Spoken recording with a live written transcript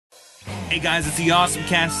Hey guys, it's the Awesome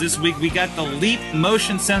Cast. This week we got the Leap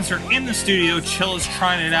motion sensor in the studio. Chill is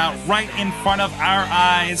trying it out right in front of our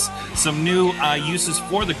eyes. Some new uses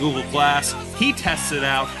for the Google Glass. He tests it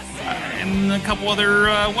out. And a couple other,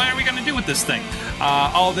 what are we going to do with this thing?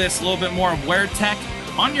 All this, a little bit more of wear tech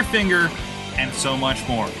on your finger, and so much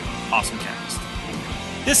more. Awesome Cast.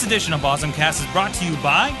 This edition of Awesome Cast is brought to you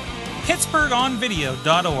by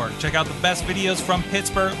PittsburghOnVideo.org. Check out the best videos from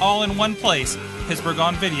Pittsburgh all in one place.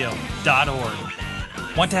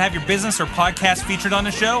 PittsburghOnVideo.org. Want to have your business or podcast featured on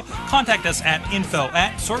the show? Contact us at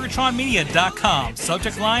info@sorgatronmedia.com.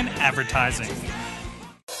 Subject line, advertising. I'm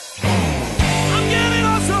getting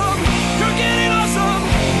awesome, you're getting awesome,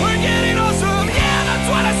 we're getting awesome, yeah, that's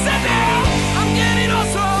what I said now. I'm getting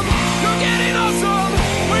awesome, you're getting awesome,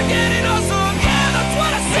 we're getting awesome, yeah, that's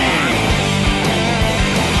what I said.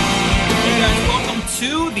 Hey guys, welcome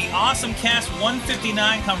to the Awesome Cast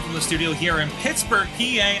 159, coming from the studio here in Pittsburgh,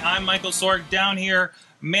 PA. I'm Michael Sorg, down here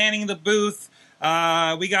manning the booth.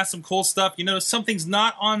 We got some cool stuff. You notice something's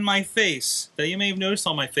not on my face that you may have noticed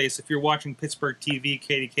on my face if you're watching Pittsburgh TV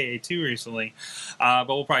KDKA2 recently. But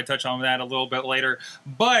we'll probably touch on that a little bit later.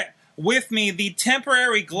 But with me, the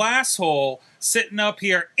temporary glass hole sitting up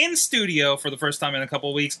here in studio for the first time in a couple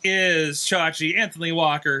of weeks is Chachi, Anthony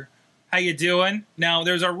Walker. How you doing? Now,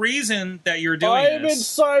 there's a reason that you're doing I'm in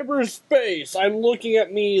this. cyberspace. I'm looking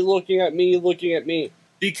at me, looking at me, looking at me.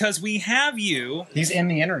 Because we have you He's in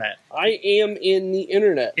the internet. I am in the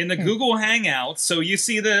internet. in the Google Hangout. So you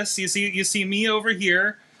see this. You see me over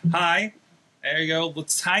here. Hi. There you go. A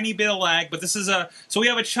tiny bit of lag. But this is so we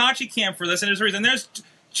have a Chachi cam for this. And there's a reason. There's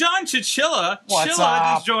John Chichilla. What's Chilla up?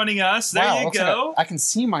 just joining us. There Wow, you looks go. like I can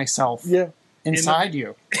see myself inside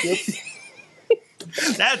you.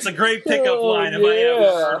 That's a great pickup Oh, line if I ever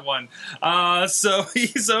yeah. heard one. So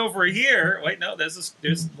he's over here. Wait, no, there's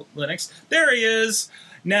Linux. There he is.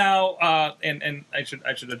 Now, and I should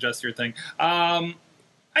adjust your thing. How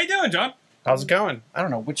you doing, John? How's it going? I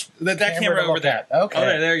don't know which That camera to over look there. at. Okay.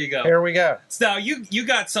 Oh, there you go. Here we go. So now you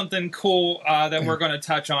got something cool that we're going to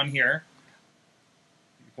touch on here.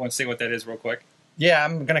 You want to see what that is real quick? Yeah,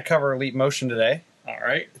 I'm going to cover Leap Motion today. All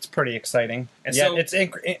right. It's pretty exciting. And yeah, so- it's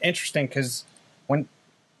interesting because when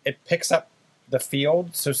it picks up the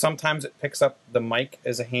field, so sometimes it picks up the mic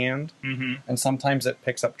as a hand, and sometimes it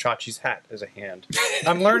picks up Chachi's hat as a hand.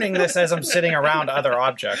 I'm learning this as I'm sitting around other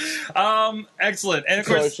objects. Excellent. And of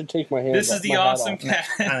So I course, should take my hand this off, is the my hat Awesome off. Cast.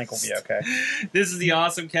 I think we'll be okay. This is the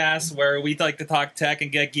Awesome Cast where we like to talk tech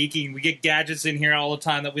and get geeky. And we get gadgets in here all the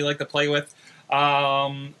time that we like to play with.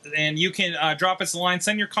 And you can drop us a line,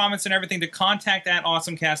 send your comments and everything to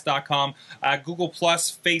contact@awesomecast.com, Google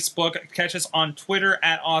Plus, Facebook, catch us on Twitter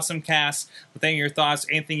 @awesomecast with any of your thoughts,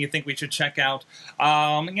 anything you think we should check out.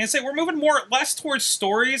 I'm gonna say we're moving less towards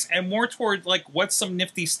stories and more toward like what's some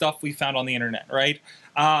nifty stuff we found on the internet, right?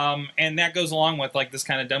 And that goes along with like this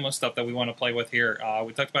kind of demo stuff that we want to play with here.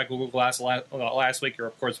 We talked about Google Glass last week. You're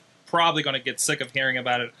of course probably going to get sick of hearing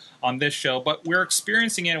about it on this show, but we're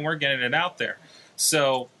experiencing it and we're getting it out there.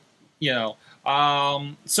 So, you know,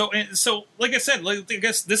 so like I said, I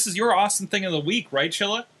guess this is your awesome thing of the week, right,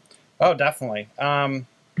 Chilla? Oh, definitely. I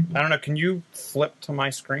don't know. Can you flip to my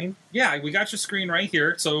screen? Yeah, we got your screen right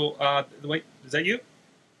here. So, wait, is that you?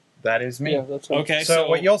 That is me. Yeah, that's what Okay, So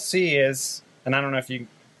what you'll see is, and I don't know if you,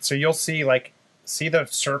 so you'll see see the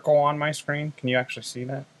circle on my screen? Can you actually see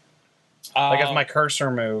that? Like as my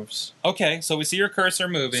cursor moves. Okay, so we see your cursor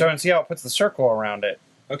moving. So and see how it puts the circle around it.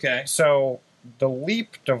 Okay. So the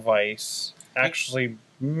Leap device actually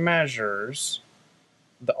measures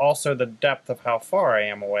also the depth of how far I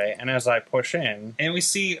am away, and as I push in, And we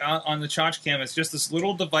see on the Chach Cam, it's just this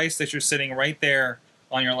little device that you're sitting right there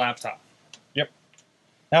on your laptop.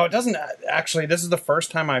 now it doesn't actually. This is the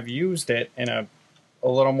first time I've used it in a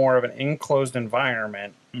little more of an enclosed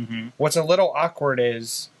environment. Mm-hmm. What's a little awkward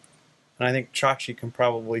is, and I think Chachi can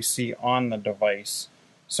probably see on the device.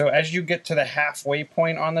 So as you get to the halfway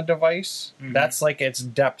point on the device, Mhm. that's like its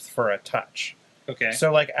depth for a touch. Okay.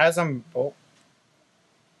 So like as I'm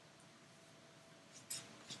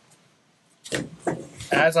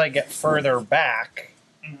as I get further back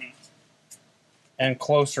Mhm. and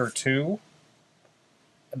closer to,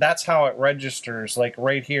 that's how it registers. Like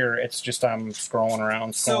right here, it's just I'm scrolling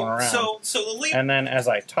around. So the leap. And then as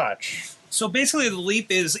I touch, So basically, the leap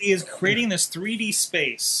is creating this 3D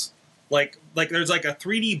space, like there's like a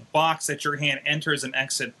 3D box that your hand enters and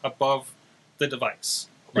exit above the device.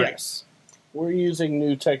 Right? yes. We're using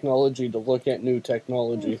new technology to look at new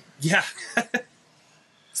technology. Yeah.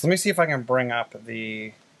 So let me see if I can bring up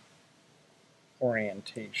the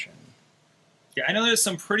orientation. Yeah, I know there's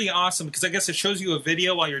some pretty awesome, because I guess it shows you a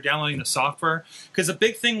video while you're downloading the software. Because the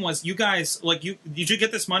big thing was, you guys, like, did you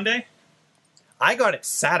get this Monday? I got it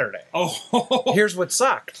Saturday. Oh, Here's what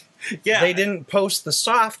sucked. yeah. They didn't post the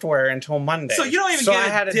software until Monday. So you don't even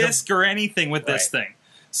get a disc or anything with this thing.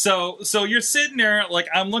 So you're sitting there, like,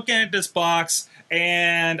 I'm looking at this box,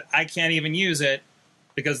 and I can't even use it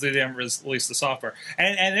because they didn't release the software.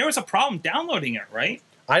 And there was a problem downloading it, right?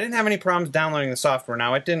 I didn't have any problems downloading the software.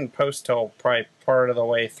 Now, it didn't post till probably part of the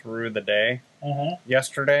way through the day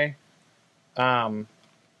yesterday. But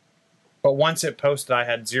once it posted, I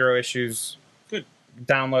had zero issues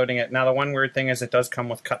downloading it. Now, the one weird thing is it does come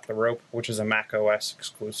with Cut the Rope, which is a Mac OS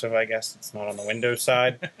exclusive, I guess. It's not on the Windows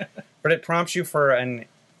side. But it prompts you for an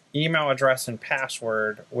email address and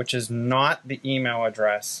password, which is not the email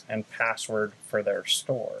address and password for their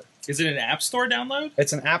store. Is it an App Store download?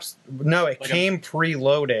 It's an app. No, it like came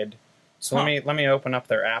preloaded. So let me open up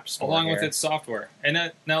their App Store along here. with its software.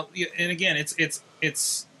 And now, and again, it's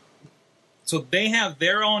so they have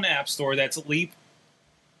their own App Store that's Leap.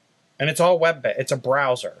 And it's all web-based. It's a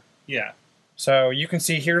browser. Yeah. So you can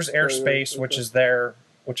see here's Airspace, which is their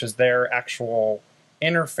actual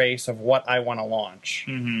interface of what I want to launch.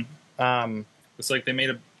 Mm-hmm. It's like they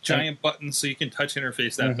made a giant button so you can touch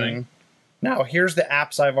interface that thing. Now here's the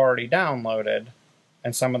apps I've already downloaded,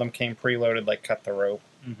 and some of them came preloaded, like Cut the Rope.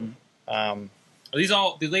 Are these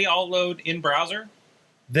all? Do they all load in browser?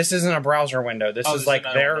 This isn't a browser window. This is like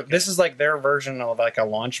their one. Okay. This is like their version of like a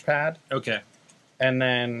Launchpad. Okay. And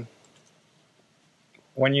then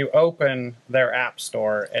when you open their App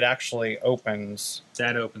Store, it actually opens.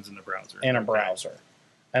 That opens in the browser. In a browser,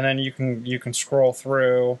 and then you can scroll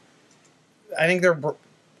through. I think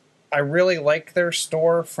I really like their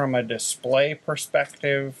store from a display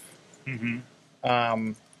perspective.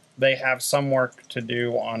 They have some work to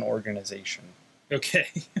do on organization. Okay.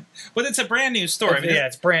 But it's a brand new store.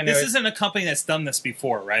 It's brand new. This isn't a company that's done this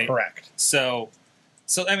before, right? Correct. So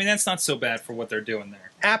I mean, that's not so bad for what they're doing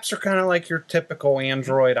there. Apps are kind of like your typical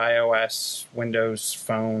Android, iOS, Windows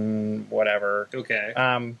Phone, whatever. Okay.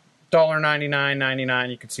 $99.99.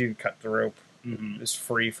 You can see Cut the Rope is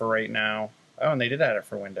free for right now. Oh, and they did add it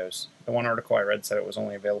for Windows. The one article I read said it was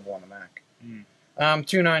only available on the Mac.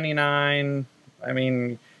 $2.99. I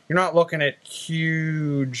mean, you're not looking at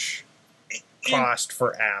huge cost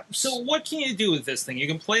for apps. So what can you do with this thing? You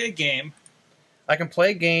can play a game. I can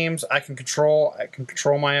play games. I can control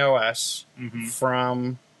my OS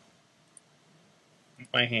from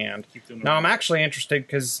my hand. Now I'm actually interested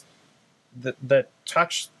because the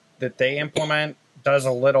touch that they implement does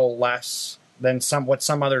a little less than what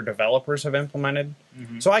some other developers have implemented.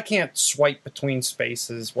 So I can't swipe between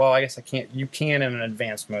spaces. Well, I guess I can't. You can in an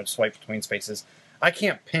advanced mode swipe between spaces. I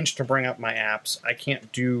can't pinch to bring up my apps. I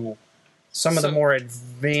can't do some of the more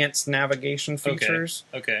advanced navigation features.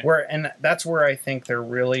 Okay. And that's where I think they're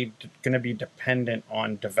really going to be dependent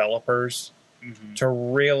on developers to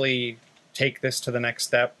really take this to the next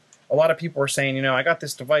step. A lot of people are saying, I got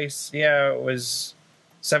this device. Yeah, it was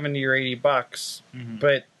 $70 or $80,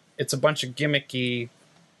 but it's a bunch of gimmicky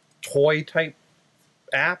toy type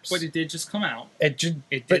apps. But it did just come out.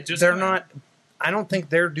 They're not. I don't think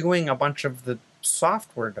they're doing a bunch of the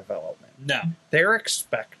software development. No, they're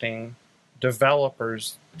expecting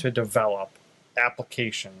developers to develop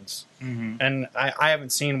applications, and I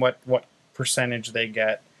haven't seen what percentage they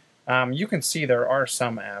get. You can see there are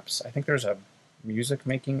some apps. I think there's a music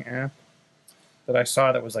making app that I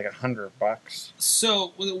saw that was like $100.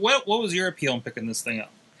 So what was your appeal in picking this thing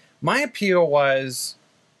up? My appeal was,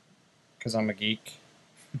 because I'm a geek,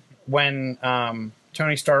 when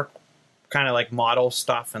Tony Stark kind of like models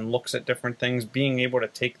stuff and looks at different things, being able to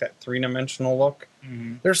take that three-dimensional look.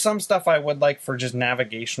 There's some stuff I would like for just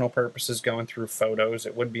navigational purposes going through photos.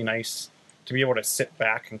 It would be nice to be able to sit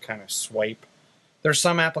back and kind of swipe. There's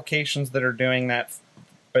some applications that are doing that,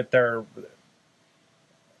 but I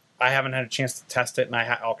haven't had a chance to test it, and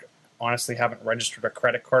I honestly haven't registered a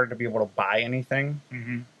credit card to be able to buy anything.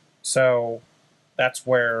 So that's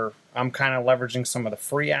where I'm kind of leveraging some of the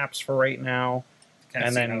free apps for right now.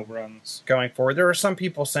 And then going forward, there are some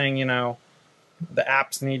people saying, the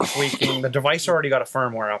apps need tweaking. The device already got a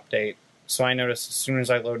firmware update. So I noticed as soon as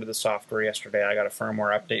I loaded the software yesterday, I got a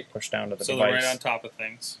firmware update pushed down to the device. So they're right on top of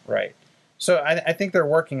things. Right. So I think they're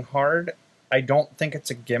working hard. I don't think it's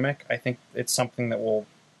a gimmick. I think it's something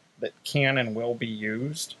that can and will be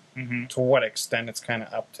used. To what extent, it's kind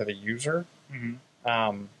of up to the user.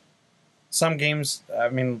 Some games, I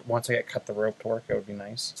mean, once I get Cut the Rope to work, it would be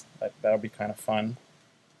nice. That would be kind of fun.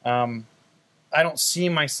 I don't see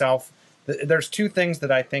myself. There's two things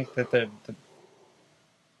that I think that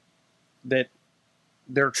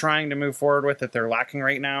they're trying to move forward with that they're lacking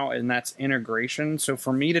right now, and that's integration. So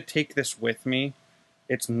for me to take this with me,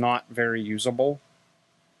 it's not very usable.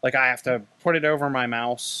 Like I have to put it over my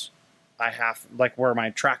mouse. I have like where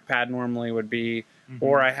my trackpad normally would be,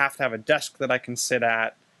 or I have to have a desk that I can sit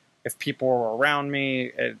at. If people are around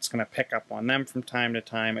me, it's going to pick up on them from time to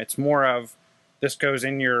time. It's more of this goes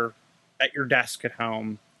in at your desk at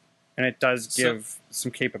home, and it does give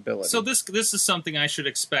some capability. So this is something I should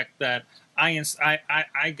expect that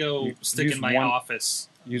I go stick use in my office.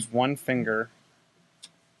 Use one finger.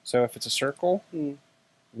 So if it's a circle,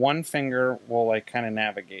 one finger will like kind of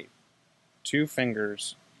navigate. Two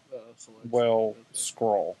fingers will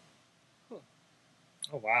scroll.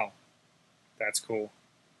 Oh wow, that's cool.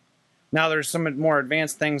 Now there's some more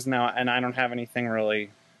advanced things now, and I don't have anything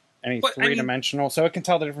really But, three-dimensional, so it can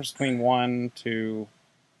tell the difference between 1, 2.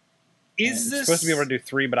 Is this it's supposed to be able to do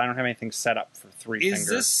 3, but I don't have anything set up for 3 Is fingers.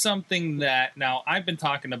 this something that now I've been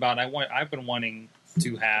talking about? I've been wanting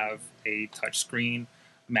to have a touchscreen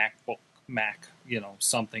MacBook,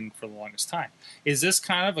 something for the longest time. Is this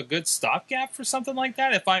kind of a good stopgap for something like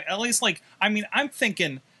that? If I at least I'm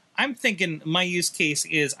thinking my use case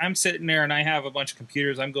is I'm sitting there and I have a bunch of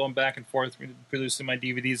computers. I'm going back and forth, producing my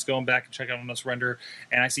DVDs, going back and checking on this render,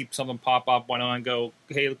 and I see something pop up. Why don't I go,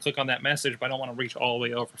 hey, click on that message, but I don't want to reach all the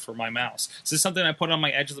way over for my mouse. So this is something I put on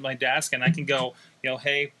my edges of my desk, and I can go,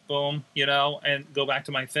 hey, boom, and go back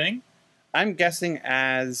to my thing? I'm guessing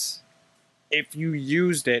as if you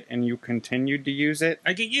used it and you continued to use it,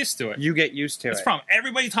 I get used to it. you get used to That's it. the problem.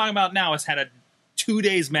 Everybody talking about now has had a 2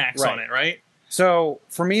 days max on it, right? So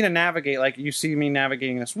for me to navigate, like you see me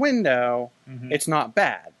navigating this window, it's not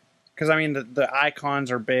bad. Because, I mean, the icons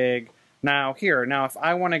are big. Now, if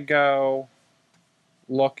I want to go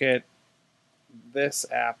look at this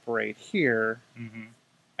app right here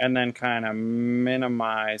and then kind of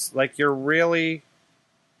minimize, like you're really,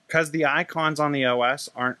 because the icons on the OS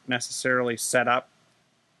aren't necessarily set up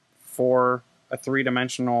for a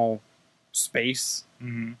three-dimensional space.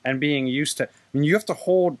 And being used to, you have to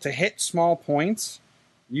hold to hit small points.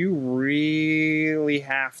 You really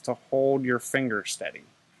have to hold your finger steady,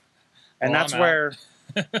 and that's where,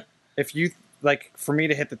 if you like, for me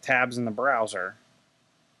to hit the tabs in the browser.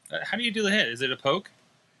 How do you do the hit? Is it a poke?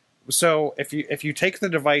 So if you take the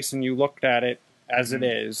device and you looked at it as it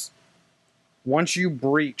is, once you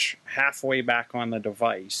breach halfway back on the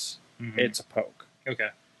device, it's a poke. Okay.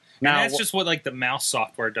 Now And that's just what like the mouse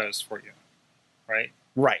software does for you. Right?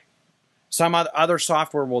 Right. Some other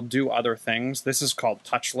software will do other things. This is called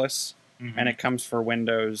touchless, and it comes for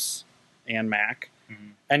Windows and Mac.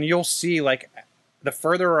 And you'll see, like, the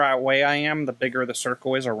further away I am, the bigger the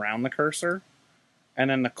circle is around the cursor. And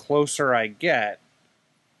then the closer I get,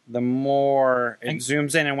 the more it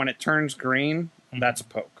zooms in. And when it turns green, that's a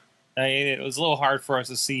poke. It was a little hard for us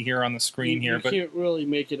to see here on the screen You but can't really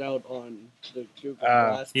make it out on the Google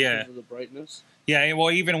Glass because of the brightness. Yeah, well,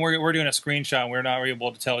 even we're doing a screenshot, we're not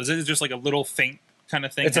able to tell. Is it just like a little faint kind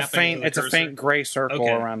of thing? It's a faint gray circle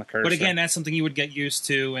around the cursor. But again, that's something you would get used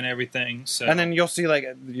to and everything. So, and then you'll see, like,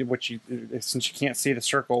 since you can't see the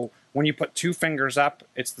circle, when you put 2 fingers up,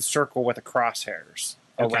 it's the circle with the crosshairs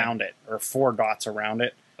around it, or 4 dots around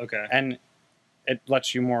it. Okay. And it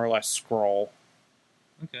lets you more or less scroll.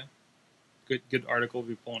 Okay. Good article to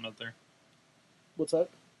be pulling up there. What's that?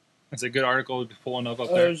 It's a good article to be pulling up I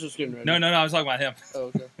there. was just getting ready. No, I was talking about him.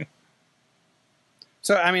 Oh, okay.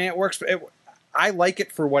 So, I mean, it works. I like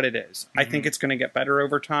it for what it is. I think it's going to get better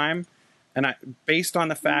over time. And based on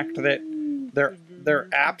the fact that their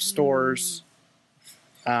app stores,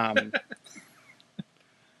 the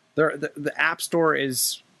app store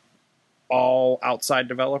is all outside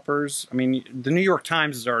developers. I mean, the New York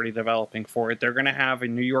Times is already developing for it. They're going to have a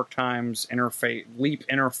New York Times Leap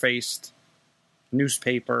interfaced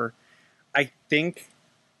newspaper. I think,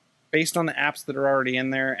 based on the apps that are already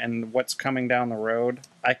in there and what's coming down the road,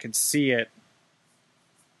 I could see it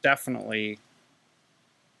definitely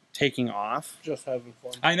taking off. Just having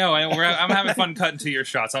fun. I know. I'm having fun cutting to your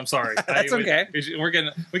shots. I'm sorry. That's okay.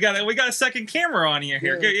 We got a second camera on you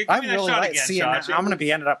here. Yeah. Give I me that really shot like again, seeing that. Shot. I'm going to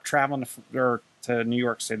be ended up traveling to New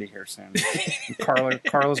York City here soon.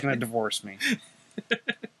 Carla's going to divorce me.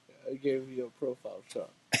 I gave you a profile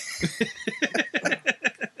shot.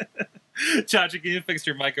 Chachi, can you fix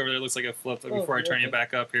your mic over there? It looks like it flipped before I turn you okay.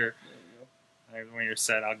 back up here. When you're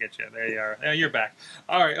set, I'll get you. There you are. Yeah, you're back.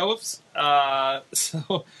 All right. Oops. But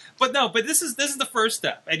this is the first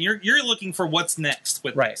step, and you're looking for what's next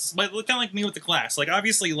with this. But kind of like me with the class. Like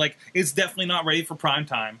obviously, like it's definitely not ready for prime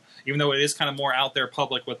time, even though it is kind of more out there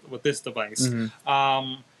public with this device.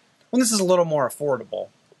 Well, this is a little more affordable.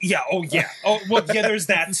 Yeah. Oh, yeah. Oh, well, yeah. There's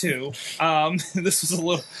that too. This was a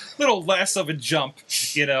little less of a jump,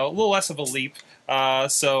 a little less of a leap. Yeah,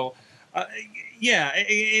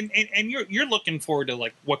 and you're looking forward to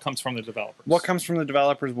like what comes from the developers. What comes from the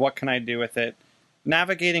developers? What can I do with it?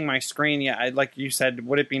 Navigating my screen, yeah, like you said,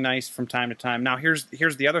 would it be nice from time to time? Now, here's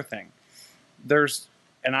the other thing.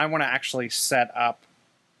 And I want to actually set up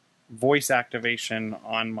voice activation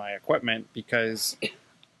on my equipment because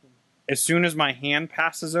as soon as my hand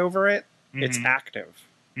passes over it, it's active,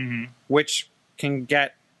 which can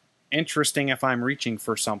get interesting if I'm reaching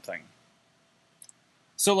for something.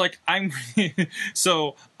 So like I'm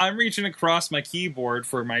reaching across my keyboard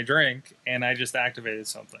for my drink and I just activated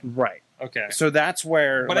something. Right. Okay. So that's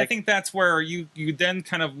where... But I think that's where you then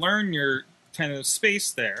kind of learn your kind of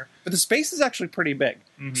space there. But the space is actually pretty big.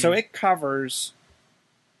 So it covers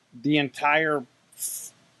the entire,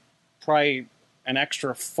 probably an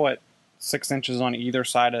extra foot, 6 inches on either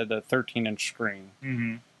side of the 13-inch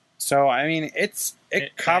screen. So I mean, it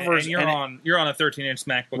covers. And you're on a 13-inch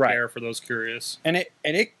MacBook Air for those curious. And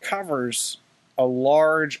it covers a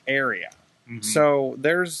large area. So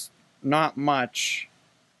there's not much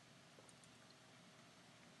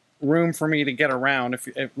room for me to get around.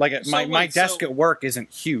 My desk at work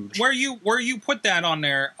isn't huge. Where you put that on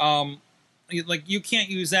there, like you can't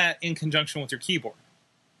use that in conjunction with your keyboard.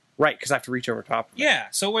 Right, because I have to reach over top of it. Yeah.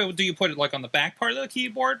 So wait, do you put it like on the back part of the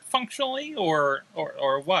keyboard functionally, or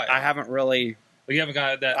what? I haven't really. Well, you haven't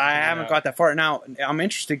got that. I haven't got that far. Now I'm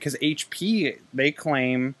interested because HP, they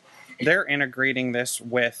claim they're integrating this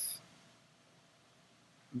with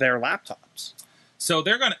their laptops. So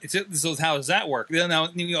they're gonna. So how does that work? Now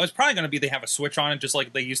it's probably going to be they have a switch on it, just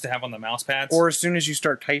like they used to have on the mouse pads. Or as soon as you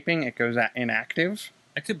start typing, it goes inactive.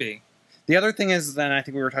 It could be. The other thing is, then I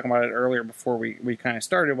think we were talking about it earlier before we kind of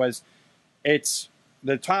started, was it's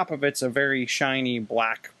the top of it's a very shiny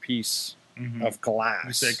black piece of glass.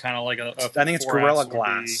 You said kind of like a I think it's Gorilla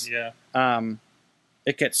Glass. Yeah.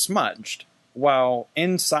 It gets smudged. Well,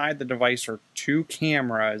 inside the device are 2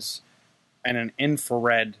 cameras and an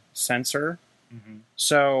infrared sensor.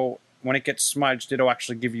 So when it gets smudged, it'll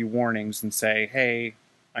actually give you warnings and say, "Hey,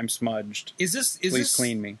 I'm smudged. Please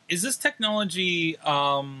clean me." Is this technology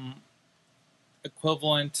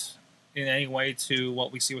equivalent in any way to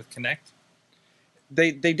what we see with Kinect?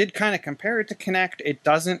 They did kind of compare it to Kinect. It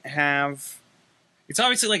doesn't have... It's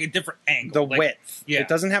obviously like a different angle. The width. Yeah. It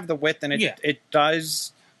doesn't have the width, and it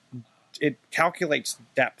calculates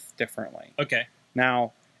depth differently. Okay.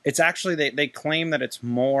 Now, it's actually... They claim that it's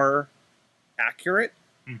more accurate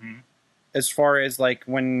as far as like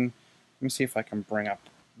when... Let me see if I can bring up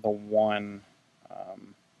the one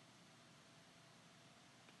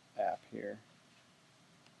app here.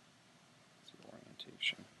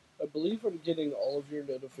 I believe I'm getting all of your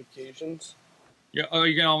notifications. Yeah. Oh,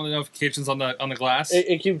 you get all the notifications on the glass.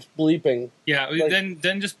 It keeps bleeping. Yeah. Like,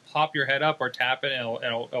 then just pop your head up or tap it, and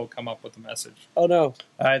it'll come up with the message. Oh no.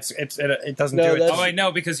 It doesn't do it. Oh, I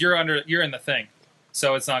know, because you're in the thing,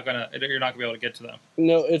 so you're not gonna be able to get to them.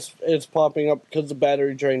 No, it's popping up because the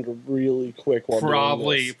battery drained really quick. While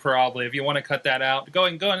Probably. If you want to cut that out, go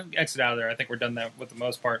and exit out of there. I think we're done that with the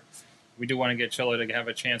most part. We do want to get Chilla to have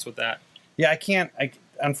a chance with that. Yeah, I can't.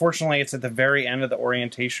 Unfortunately, it's at the very end of the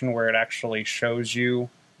orientation where it actually shows you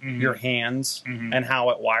your hands and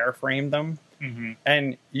how it wireframed them.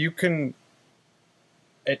 And you can...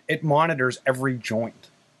 It monitors every joint.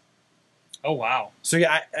 Oh, wow. So,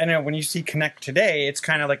 yeah, I know when you see Kinect today, it's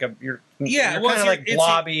kind of like you're kind of like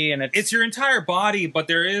blobby, and it's your entire body, but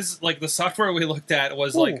there is, like, the software we looked at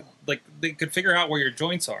was, like they could figure out where your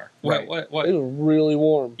joints are. Right. What? It's really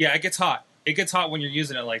warm. Yeah, it gets hot. It gets hot when you're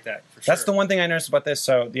using it like that, for sure. That's the one thing I noticed about this.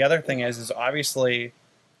 So the other thing is obviously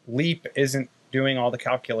Leap isn't doing all the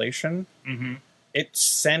calculation. It's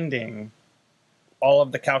sending all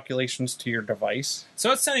of the calculations to your device.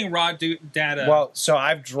 So it's sending raw data. Well, so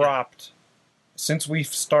I've dropped, since we've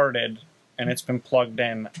started and it's been plugged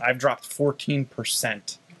in, I've dropped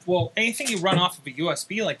 14%. Well, anything you run off of a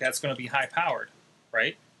USB like that's going to be high powered,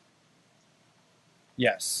 right?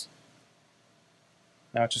 Yes.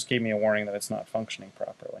 Now it just gave me a warning that it's not functioning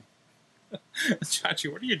properly.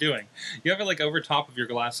 Chachi, what are you doing? You have it like over top of your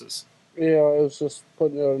glasses. Yeah, I was just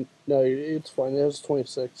putting it on. No, it's fine. It has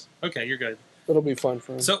 26. Okay, you're good. It'll be fun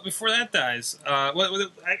for him. So before that dies,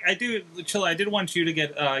 I did want you to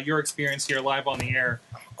get your experience here live on the air.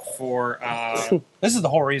 for This is the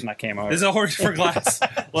whole reason I came over. this is a horse for glass.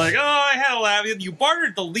 Like, oh, I had a lab. You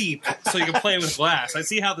bartered the leap so you can play with glass. I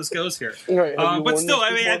see how this goes here. Right, have you But worn still,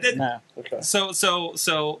 this I mean, I before? did. Nah. Okay. So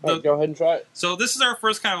Alright, go ahead and try it. So this is our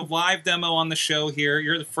first kind of live demo on the show here.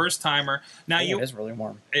 You're the first timer. Now Oh, you, it is really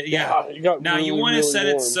warm. yeah. You got Now you really, want to really set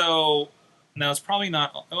it warm. so. Now it's probably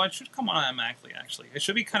not. Oh, it should come on automatically. Actually, it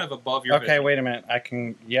should be kind of above your. Okay, vision. wait a minute. I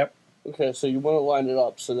can. Yep. Okay, so you want to line it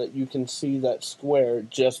up so that you can see that square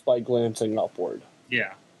just by glancing upward.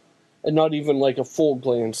 Yeah. And not even like a full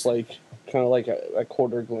glance, like kind of like a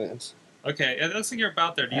quarter glance. Okay. It looks like you're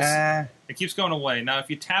about there. Do you see- it keeps going away. Now, if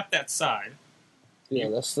you tap that side, Yeah,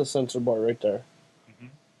 that's the sensor bar right there.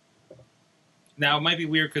 now it might be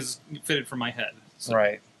weird because you fitted for my head. So,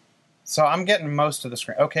 Right. So I'm getting most of the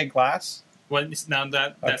screen. Okay, glass. Well, now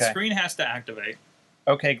that Okay. screen has to activate.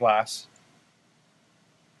 Okay, glass.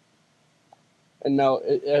 And now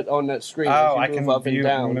on that screen, Oh, if I you can move up and view-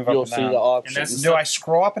 down, move up you'll and see down. the And options. that's- Do I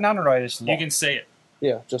scroll up and down, or do I just look? You can say it.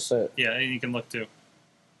 Yeah, just say it. Yeah, and you can look too.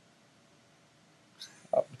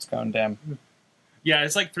 Oh, it's going dim. Yeah,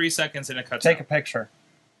 it's like 3 seconds and it cuts Take a out. picture.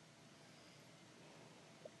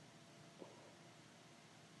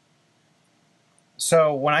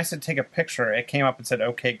 So when I said take a picture, it came up and said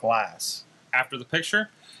okay, glass. After the picture.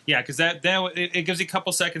 Yeah, because that it gives you a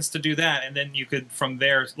couple seconds to do that, and then you could from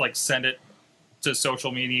there like send it to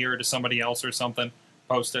social media or to somebody else or something.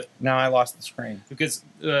 Post it. Now I lost the screen. Because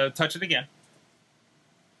touch it again.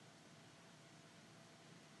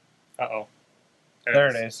 Uh-oh. There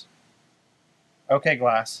it is. Okay,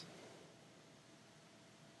 glass.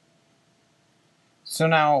 So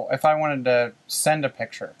now, if I wanted to send a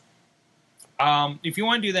picture, If you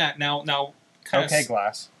want to do that, now kind okay, of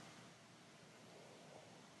glass.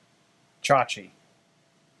 Chachi.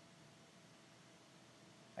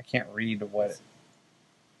 I can't read what.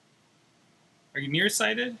 Are you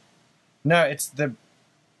nearsighted? No, it's the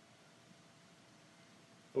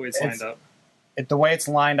The way it's lined up. the way it's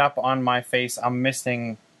lined up on my face. I'm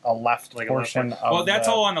missing a left Like a left portion part. of. Well, that's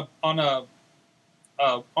the- all on a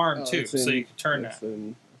arm Oh, too, it's so in- you can turn it's that.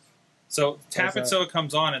 in- So tap it that? so it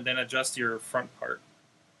comes on, and then adjust your front part.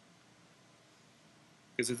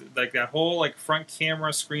 Because like that whole like front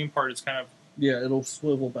camera screen part is kind of Yeah, it'll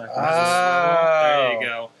swivel back. and Ah. forth. there you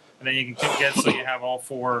go, and then you can get so you have all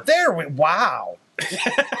four. There we wow.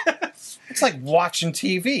 It's like watching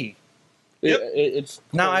TV. Yep. It's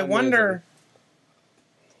Now quite I wonder.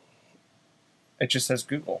 It just says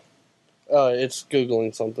Google. amazing. It's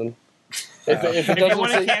googling something. If it If you doesn't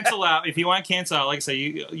want to say, cancel out, like I say,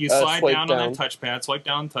 you slide swipe down, down. on that touchpad, swipe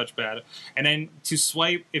down the touchpad, and then to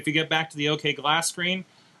swipe, if you get back to the OK Glass screen,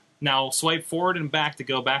 now swipe forward and back to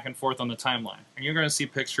go back and forth on the timeline, and you're going to see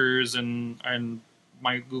pictures and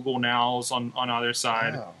my Google Nows on either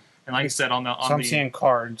side, Oh. and like I said on So I'm the seeing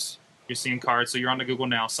cards. you're seeing cards, so you're on the Google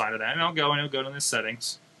Now side of that, and it'll go to the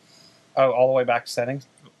settings. Oh, all the way back to settings.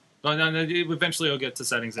 No, eventually it'll get to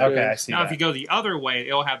settings. Okay, I see Now, that. if you go the other way,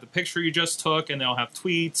 it'll have the picture you just took, and it'll have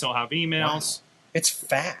tweets, it'll have emails. It's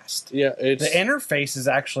fast. yeah, it's The interface is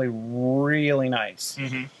actually really nice.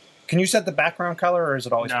 Mm-hmm. Can you set the background color, or is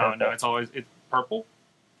it always purple? No, it's purple.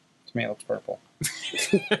 To me, it looks purple.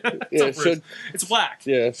 yeah, it should It's black.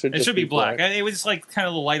 yeah, it should, It just should be black. It was like kind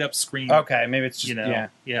of the light up screen. Okay, maybe it's just You know. yeah.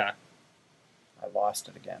 Yeah. I lost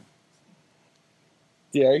it again.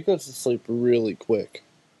 Yeah, it goes to sleep really quick.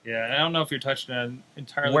 Yeah. I don't know if you're touching an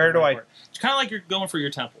entirely. Where the do right I- part. It's kind of like you're going for your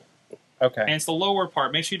temple, Okay, and it's the lower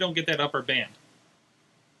part. Make sure you don't get that upper band.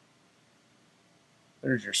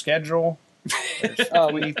 there's your schedule. There's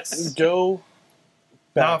tweets. Go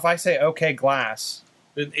Now, back. if I say okay, glass.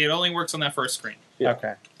 It only works on that first screen. Yeah.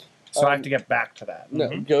 Okay, so I have to get back to that. No,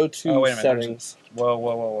 Mhm. go to Oh, wait a minute, there's- settings. Whoa,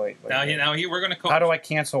 wait. Now we're going to. How do I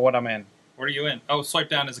cancel what I'm in? What are you in? Oh, swipe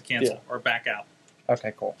down as a cancel or back out.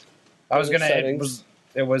 Okay, cool. I was Go to gonna. settings.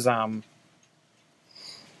 It was. Okay,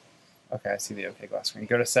 I see the okay glass screen.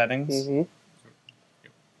 Go to settings. Mm-hmm.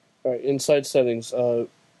 All right, inside settings, Well,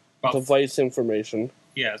 device information.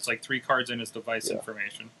 yeah, it's like 3 cards in as device Yeah.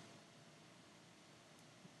 information.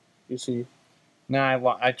 You see,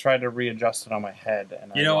 No, I tried to readjust it on my head,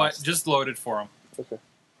 and You I know lost. what? Just load it for them. okay.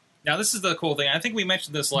 Now this is the cool thing. I think we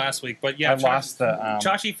mentioned this last week, but yeah, I lost the.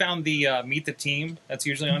 Chachi found the Meet the Team that's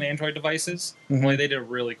usually on Android devices. Mhm. Boy, they did a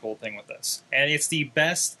really cool thing with this, and it's the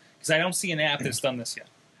best because I don't see an app that's done this yet.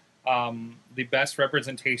 The best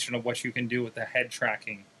representation of what you can do with the head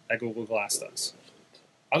tracking that Google Glass does,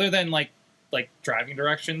 other than like driving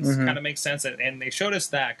directions, Mhm. kind of makes sense. And they showed us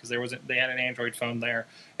that because they had an Android phone there,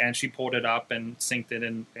 and she pulled it up and synced it,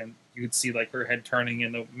 and you could see like her head turning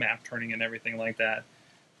and the map turning and everything like that.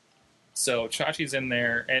 So Chachi's in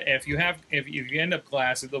there, and if you end up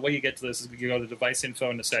Glass, the way you get to this is you go to device info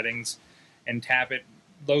into settings, and tap it,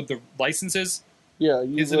 load the licenses, Yeah,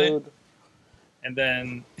 you Isn't it? load. and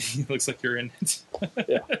then it looks like you're in it.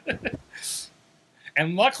 Yeah.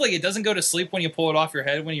 And luckily, it doesn't go to sleep when you pull it off your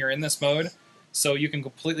head when you're in this mode, so you can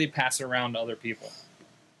completely pass it around to other people.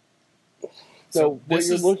 So what this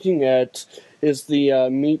you're is- looking at is the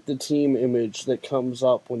meet the team image that comes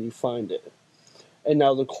up when you find it. And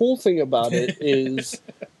now the cool thing about it is,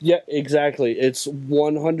 yeah, exactly. It's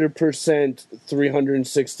 100%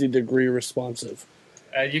 360-degree responsive.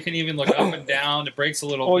 You can even look up and down. It breaks a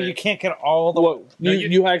little Oh, bit. you can't get all the. Well, No,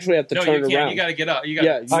 you actually have to no, turn you can't. around. You got to get up. You got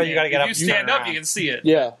Yeah, to. you- Oh, you gotta get up, If you turn stand up, around. you can see it.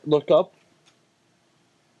 Yeah, look up.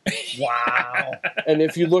 Wow. And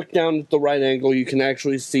if you look down at the right angle, you can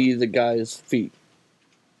actually see the guy's feet.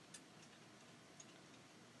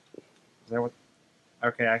 Is that what?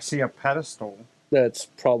 Okay, I see a pedestal. That's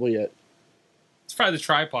probably it. It's probably the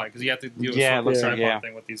tripod because you have to do a Yeah, sort of looks tripod like- yeah.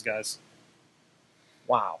 thing with these guys.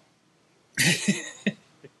 Wow.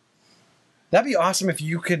 That'd be awesome if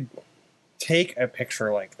you could take a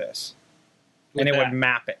picture like this and it With would that.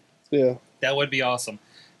 map it. Yeah. That would be awesome.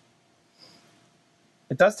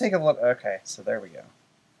 It does take a little. Okay, so there we go.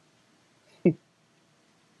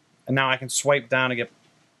 And now I can swipe down to get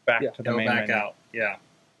back Yeah. to the Go main back menu. out. Yeah.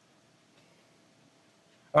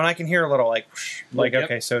 Oh, and I can hear a little like, whoosh, like Yep.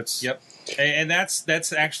 okay, so it's Yep. And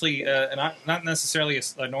that's actually not necessarily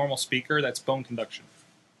a normal speaker. That's bone conduction.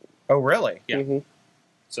 Oh, really? Yeah. Mhm.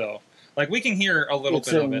 So, like, we can hear a little It's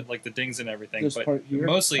bit of in it, like the dings and everything, this but part here?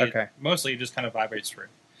 mostly Okay. it just kind of vibrates through.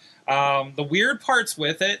 The weird parts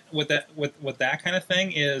with it, with that kind of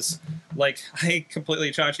thing, is like I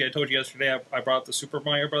completely Chachi. I told you yesterday I brought up the Super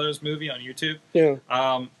Mario Brothers movie on YouTube. Yeah.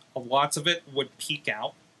 Lots of it would peak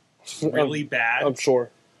out really bad. I'm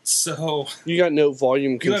sure. So You got no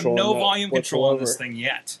volume you control. have no on that volume control on this whatsoever. thing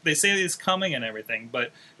yet. They say it's coming and everything,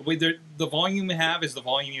 but the volume you have is the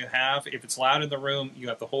volume you have. If it's loud in the room, you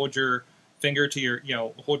have to hold your finger to your,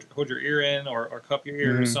 hold your ear in or cup your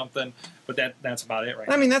ear or Mhm. something. But that's about it right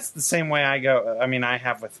I now. mean, that's the same way I go. I mean, I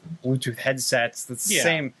have with Bluetooth headsets. It's the Yeah.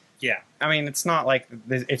 same. Yeah, I mean, it's not like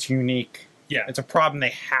it's unique. yeah. It's a problem they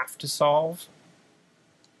have to solve.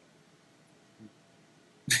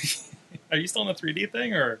 Are you still in the 3D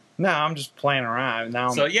thing or? No, I'm just playing around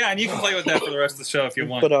now. So yeah, and you can play with that for the rest of the show if you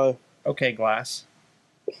want. But Okay, Glass.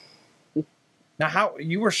 Now, how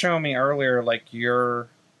you were showing me earlier, like your,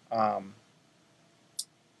 how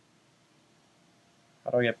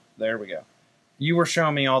do I get? There we go. You were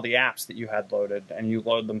showing me all the apps that you had loaded, and you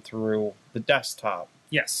load them through the desktop.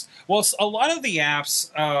 Yes. Well, a lot of the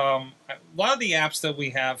apps, that we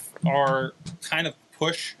have are kind of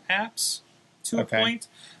push apps to Okay. a point.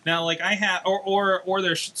 Now, like I have, or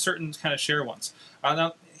there's certain kind of share ones.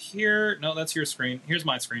 Now here, no, that's your screen. Here's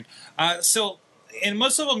my screen. So, and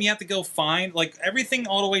most of them you have to go find. Like everything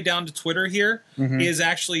all the way down to Twitter here is Mhm.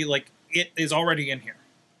 actually like it is already in here.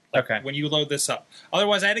 Like, Okay. when you load this up.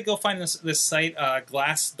 Otherwise, I had to go find this site,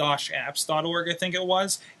 glass-apps.org, I think it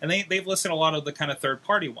was, and they've listed a lot of the kind of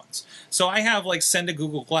third-party ones. So I have, like, Send to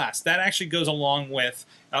Google Glass. That actually goes along with,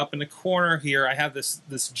 up in the corner here, I have this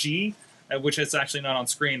G, which is actually not on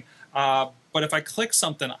screen. But if I click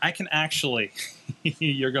something, I can actually,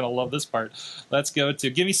 you're going to love this part. Let's go to,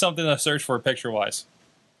 give me something to search for picture-wise.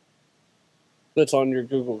 that's on your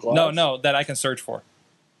Google Glass. No, that I can search for.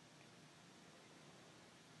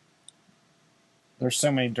 There's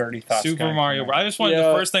so many dirty thoughts. Super going Mario through Brothers. I just wanted the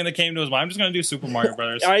Yeah. first thing that came to his mind. I'm just going to do Super Mario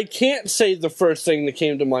Brothers. I can't say the first thing that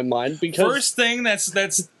came to my mind because First thing that's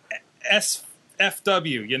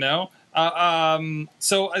SFW, you know.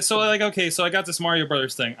 So like okay, so I got this Mario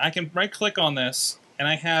Brothers thing. I can right click on this, and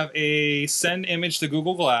I have a send image to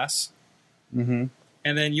Google Glass, Mm-hmm.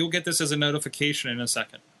 and then you'll get this as a notification in a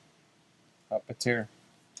second. Up it's here.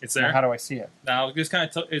 It's Now, there. how do I see it? Now just kind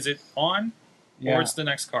of is it on, Yeah. or it's the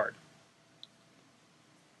next card?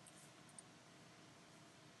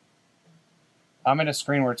 I'm in a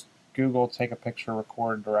screen where it's Google take a picture,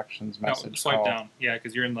 record directions, No, message. swipe call. down. Yeah,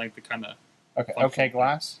 because you're in like the kind of Okay. Fun. Okay,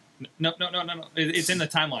 Glass. no. It's in the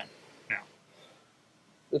timeline now,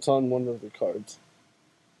 it's on one of the cards.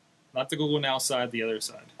 not the Google Now side, the other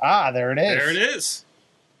side. Ah, there it is. There it is.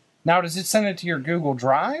 Now, does it send it to your Google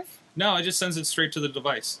Drive? No, it just sends it straight to the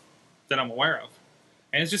device that I'm aware of.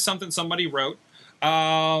 And it's just something somebody wrote.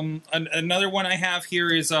 Another one I have here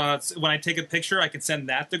is when I take a picture, I can send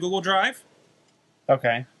that to Google Drive.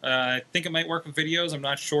 Okay. I think it might work with videos. I'm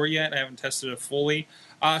not sure yet. I haven't tested it fully.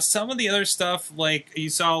 Some of the other stuff, like you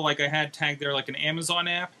saw, like I had tagged there, like an Amazon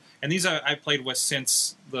app, and these I played with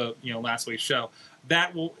since the last week's show.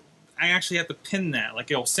 That will I actually have to pin that. Like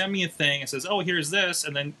it'll send me a thing. It says, "Oh, here's this,"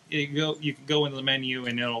 and then you can go into the menu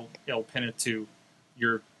and it'll pin it to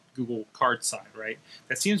your Google Card side, right?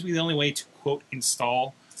 That seems to be the only way to quote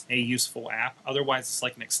install a useful app. Otherwise, it's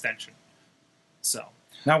like an extension. So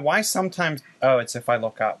Now, why sometimes? Oh, it's if I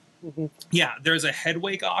look up. yeah, there's a head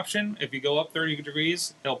wake option. If you go up 30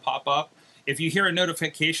 degrees, it'll pop up. If you hear a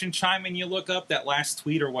notification chime and you look up, that last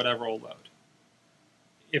tweet or whatever will load.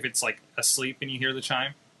 If it's like asleep and you hear the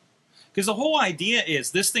chime. Because the whole idea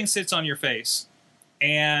is this thing sits on your face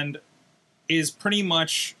and is pretty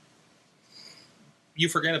much, you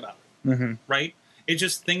forget about it, right? It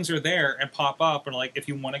just, things are there and pop up, and like if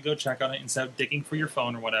you want to go check on it instead of digging for your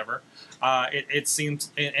phone or whatever, it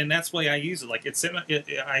seems, and that's the way I use it. Like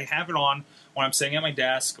I have it on when I'm sitting at my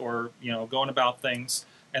desk or going about things,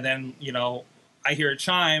 and then I hear a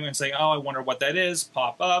chime and say, "Oh, I wonder what that is."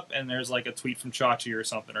 Pop up, and there's like a tweet from Chachi or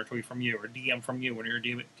something, or a tweet from you, or DM from you when you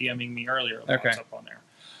were DMing me earlier. It pops up on there.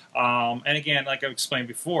 And again, like I've explained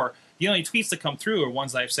before, the only tweets that come through are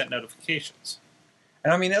ones that I've sent notifications.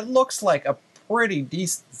 And I mean, it looks like a pretty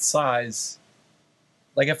decent size.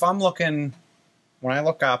 Like if I'm looking, when I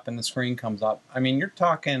look up and the screen comes up, I mean, you're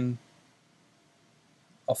talking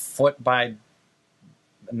a foot by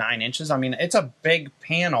 9 inches. I mean, it's a big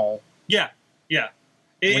panel. Yeah.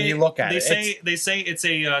 When you look at it, they say it's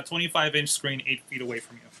a 25-inch screen 8 feet away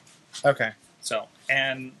from you. Okay. So,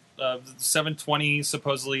 and 720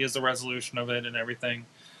 supposedly is the resolution of it and everything.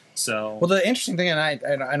 So, well, the interesting thing, and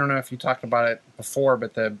I don't know if you talked about it before,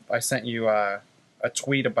 but I sent you a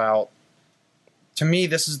tweet about. To me,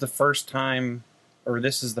 this is the first time, or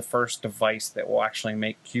this is the first device that will actually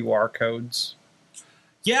make QR codes.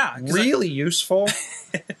 Yeah, really useful.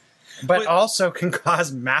 But also can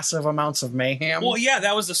cause massive amounts of mayhem. Well, yeah,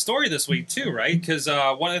 that was the story this week too, right? Because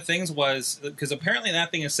one of the things was because apparently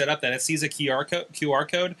that thing is set up that it sees a QR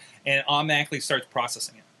code and it automatically starts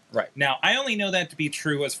processing it. Right. Now, I only know that to be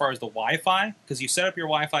true as far as the Wi-Fi, because you set up your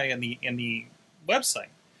Wi-Fi in the website,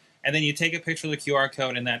 and then you take a picture of the QR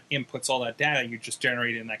code, and that inputs all that data you just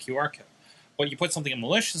generated in that QR code. But you put something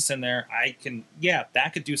malicious in there,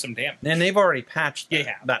 that could do some damage. And they've already patched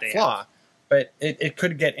that flaw. But it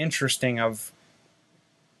could get interesting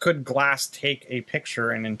could Glass take a picture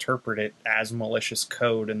and interpret it as malicious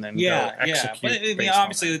code and then go execute? But I mean,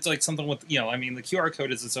 obviously it's like something with, the QR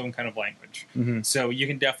code is its own kind of language. So you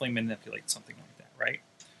can definitely manipulate something like that, right?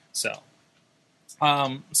 So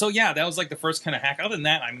yeah, that was like the first kind of hack. Other than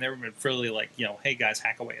that, I've never been really like, hey guys,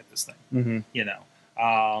 hack away at this thing.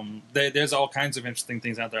 There's all kinds of interesting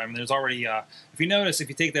things out there. I mean, there's already, if you notice, if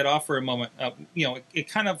you take that off for a moment, it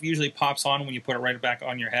kind of usually pops on when you put it right back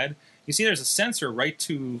on your head. You see there's a sensor right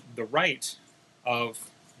to the right of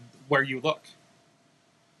where you look.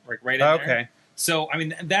 Right in there. So, I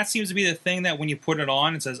mean, that seems to be the thing that when you put it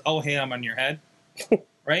on, it says, "Oh, hey, I'm on your head."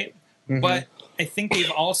 Right? But I think they've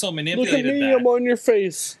also manipulated Look at me, that. I'm on your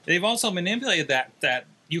face. They've also manipulated that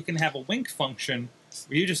you can have a wink function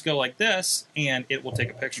where you just go like this and it will take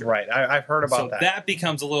a picture. Right, I've heard about that. So that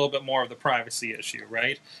becomes a little bit more of the privacy issue,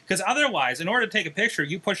 right? Because otherwise, in order to take a picture,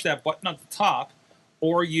 you push that button at the top,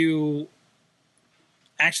 or you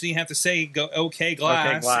actually have to say "Go OK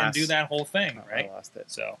Glass" and do that whole thing, right? I lost it.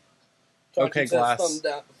 So, OK Glass.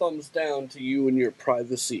 Thumbs down to you and your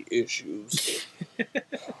privacy issues.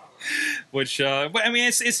 which, but I mean,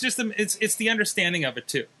 it's just it's the understanding of it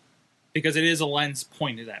too. Because it is a lens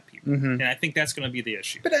pointed at people. And I think that's going to be the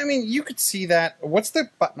issue. But, I mean, you could see that. What's the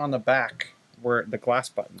button on the back? Where the glass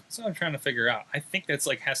button? That's what I'm trying to figure out. I think that's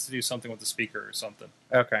like has to do something with the speaker or something.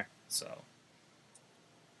 Okay. So.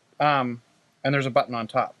 And there's a button on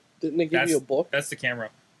top. Didn't they give you a book? That's the camera.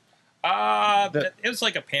 It was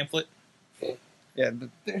like a pamphlet. Yeah.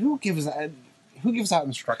 Who gives out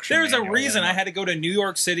instructions? There's a reason I had to go to New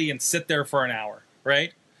York City and sit there for an hour,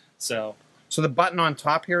 right? So the button on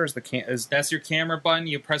top here is that's your camera button.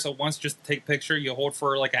 You press it once just to take a picture. You hold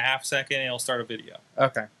for like a half second, and it'll start a video.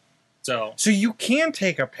 Okay. So you can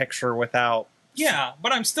take a picture without. Yeah,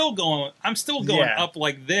 but I'm still going up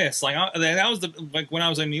like this. Like that was when I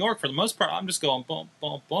was in New York. For the most part, I'm just going boom,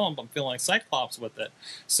 boom, boom. I'm feeling like Cyclops with it.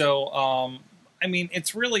 So I mean,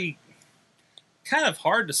 it's really kind of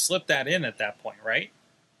hard to slip that in at that point, right?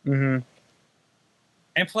 Mm-hmm.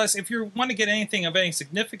 And plus, if you want to get anything of any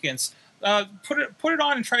significance, put it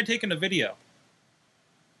on and try taking a video.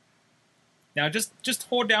 Now, just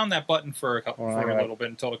hold down that button for a little bit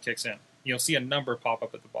until it kicks in. You'll see a number pop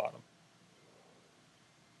up at the bottom.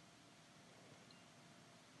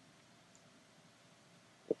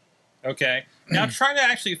 Okay. Now try to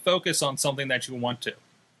actually focus on something that you want to.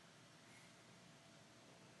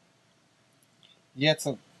 Yeah,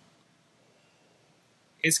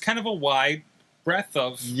 it's kind of a wide breadth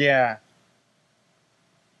of. Yeah.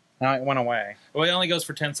 Now it went away. Well, it only goes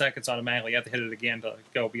for 10 seconds automatically. You have to hit it again to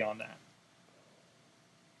go beyond that.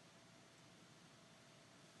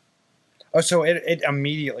 Oh, so it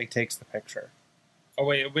immediately takes the picture. Oh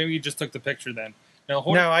wait, maybe you just took the picture then. No,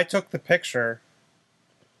 No, I took the picture.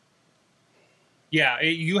 Yeah,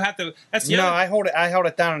 you have to. That's the No, other- I held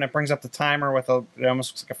it down and it brings up the timer with a. It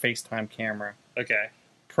almost looks like a FaceTime camera. Okay.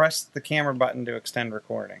 Press the camera button to extend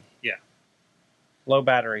recording. Yeah. Low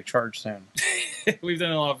battery, charge soon. We've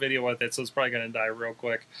done a lot of video with it, so it's probably going to die real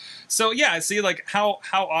quick. So yeah, see, like how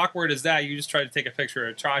awkward is that? You just try to take a picture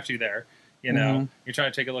of Chachi there. You know, Mhm. you're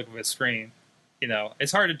trying to take a look at his screen. You know,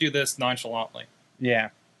 it's hard to do this nonchalantly. Yeah.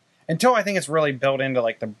 Until I think it's really built into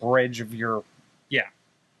like the bridge of your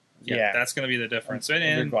Yeah, that's going to be the difference. of your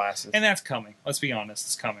And glasses. that's coming. Let's be honest,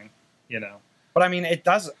 it's coming. You know. But I mean, it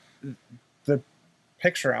does. The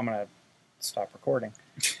picture. I'm gonna stop recording.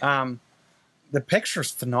 The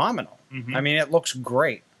picture's phenomenal. Mhm. I mean, it looks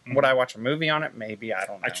great. Mhm. Would I watch a movie on it? Maybe. I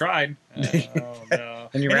don't know. I tried. Oh, no.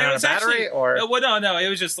 And you it ran out was of battery, or Well, no. It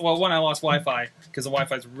was just one. I lost Wi-Fi because the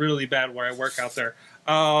Wi-Fi is really bad where I work out there.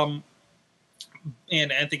 And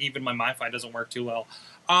I think even my Wi-Fi doesn't work too well.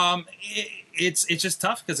 It's just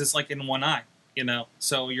tough because it's like in one eye, you know.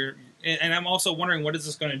 So and I'm also wondering what is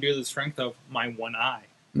this going to do to the strength of my one eye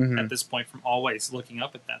Mhm. at this point from always looking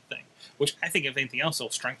up at that thing, which I think if anything else will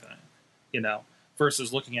strengthen it, you know,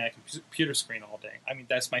 versus looking at a computer screen all day. I mean,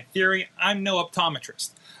 that's my theory. I'm no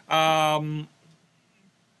optometrist.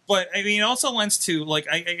 But I mean, it also lends to like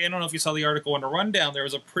I don't know if you saw the article on the rundown. There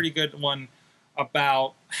was a pretty good one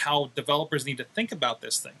about how developers need to think about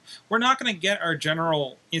this thing. We're not going to get our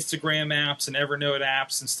general Instagram apps and Evernote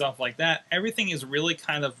apps and stuff like that. Everything is really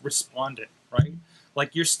kind of respondent, right?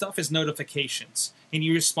 Like your stuff is notifications, and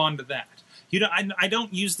you respond to that. You don't. I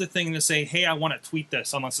don't use the thing to say, "Hey, I want to tweet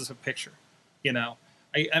this," unless it's a picture. You know,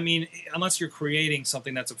 I mean, unless you're creating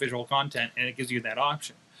something that's a visual content and it gives you that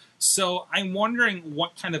option. So I'm wondering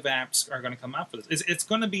what kind of apps are going to come out for this. It's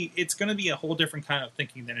going to be a whole different kind of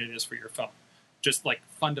thinking than it is for your phone, just like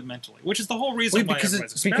fundamentally, which is the whole reason why because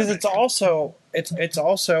everybody's it's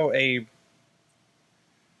also a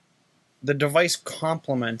the device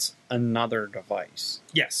complements another device.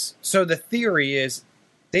 yes. So the theory is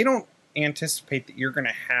they don't anticipate that you're going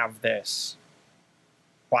to have this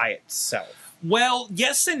by itself. Well,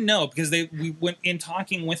 yes and no, because we went in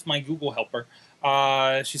talking with my Google helper.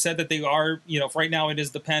 She said that they are, you know, right now it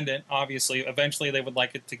is dependent. Obviously, eventually they would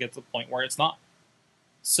like it to get to the point where it's not.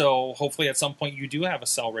 So hopefully at some point you do have a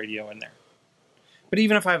cell radio in there. But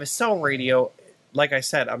even if I have a cell radio, like I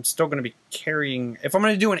said, I'm still going to be carrying. If I'm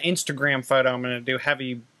going to do an Instagram photo, I'm going to do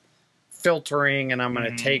heavy filtering, and I'm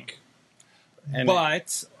going to take. And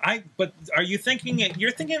But are you thinking it?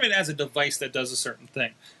 You're thinking of it as a device that does a certain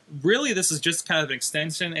thing. Really, this is just kind of an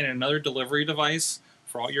extension and another delivery device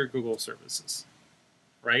for all your Google services,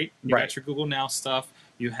 right? You Right. got your Google Now stuff.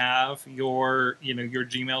 You have your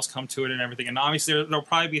Gmails come to it and everything. And obviously, there'll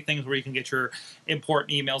probably be things where you can get your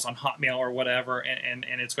important emails on Hotmail or whatever, and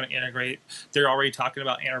it's going to integrate. They're already talking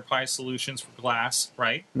about enterprise solutions for Glass,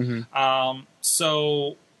 right?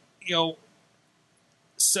 So, you know.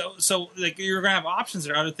 So like you're gonna have options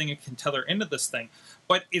that are other things that can tether into this thing,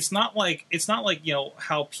 but it's not like you know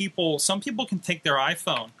how some people can take their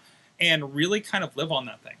iPhone and really kind of live on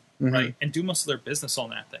that thing, right, and do most of their business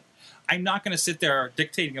on that thing. I'm not going to sit there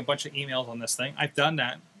dictating a bunch of emails on this thing. I've done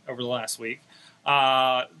that over the last week,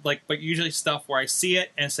 but usually stuff where I see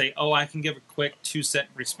it and say, oh, I can give a quick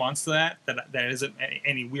 2-sentence response to that isn't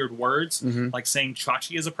any weird words, like saying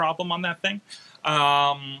Chachi is a problem on that thing,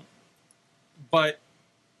 but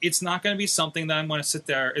it's not going to be something that I'm going to sit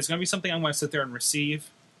there. It's going to be something I'm going to sit there and receive.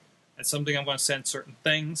 It's something I'm going to send certain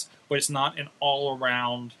things, but it's not an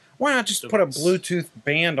all-around. why not just put a Bluetooth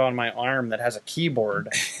band on my arm that has a keyboard,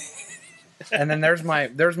 and then there's my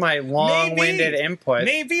long-winded input.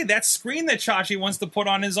 Maybe that screen that Chachi wants to put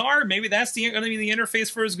on his arm. Maybe that's going to be the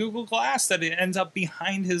interface for his Google Glass that it ends up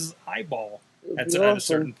behind his eyeball at a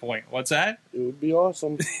certain point. What's that? It would be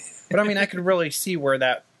awesome. But I mean, I could really see where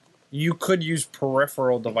that you could use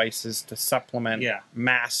peripheral devices to supplement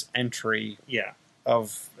mass entry Yeah.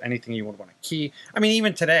 of anything you would want to key. I mean,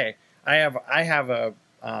 even today, I have a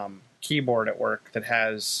keyboard at work that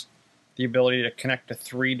has the ability to connect to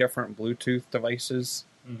 3 different Bluetooth devices.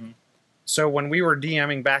 So when we were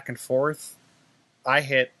DMing back and forth, I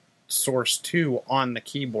hit source 2 on the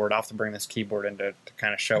keyboard. I'll have to bring this keyboard in to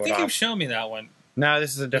kind of show I think it you've off. shown me that one. No,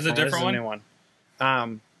 this is a different, Is it a different new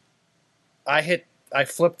one. I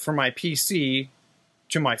flipped from my PC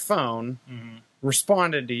to my phone,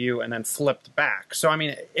 responded to you and then flipped back. So, I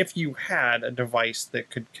mean, if you had a device that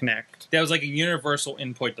could connect. That was like a universal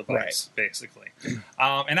input device, basically.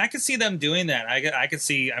 And I could see them doing that. I could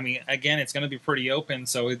see, I mean, again, it's going to be pretty open,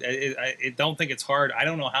 so I don't think it's hard. I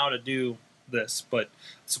don't know how to do this, but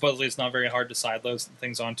supposedly it's not very hard to sideload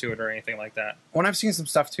things onto it or anything like that. When I've seen some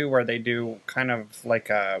stuff, too, where they do kind of like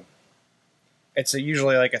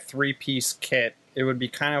usually like a 3-piece kit. It would be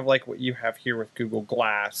kind of like what you have here with Google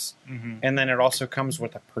Glass. Mm-hmm. And then it also comes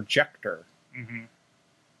with a projector. Mm-hmm.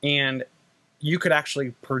 And you could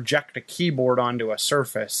actually project a keyboard onto a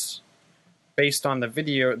surface based on the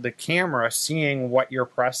video, the camera seeing what you're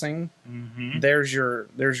pressing. Mm-hmm. There's your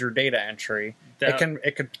data entry.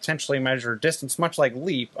 It could potentially measure distance, much like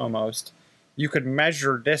Leap almost. You could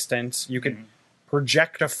measure distance. You could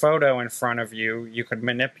project a photo in front of you. You could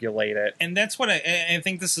manipulate it. And that's what I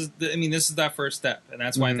think this is. I mean, this is that first step. And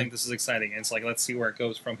that's why I think this is exciting. It's like, let's see where it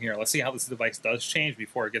goes from here. Let's see how this device does change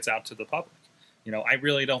before it gets out to the public. You know, I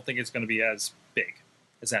really don't think it's going to be as big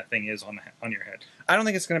as that thing is on your head. I don't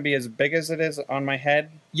think it's going to be as big as it is on my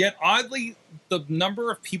head. Yet, oddly, the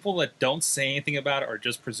number of people that don't say anything about it or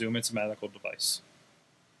just presume it's a medical device.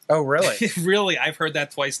 Oh, really? Really, I've heard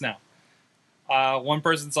that twice now. One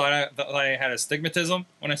person thought I had astigmatism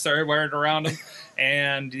when I started wearing it around him,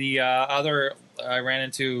 and the other I ran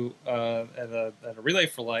into at a Relay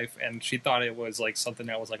for Life, and she thought it was like something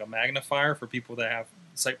that was like a magnifier for people that have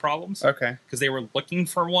sight problems. Okay. Because they were looking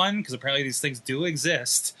for one, because apparently these things do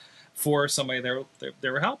exist for somebody they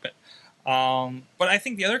were helping. But I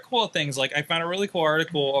think the other cool things, like I found a really cool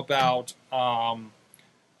article about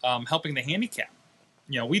helping the handicapped.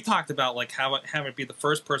 You know, we talked about like having it be the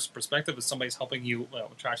first person perspective if somebody's helping you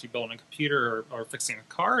to actually build a computer or fixing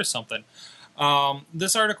a car or something.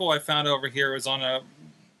 This article I found over here was on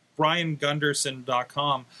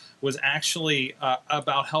BrianGunderson.com, was actually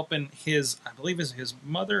about helping his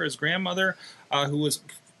mother, his grandmother, who was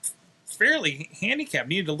fairly handicapped,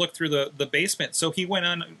 needed to look through the basement. So he went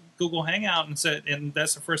on Google Hangout and said, and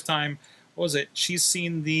that's the first time, what was it? She's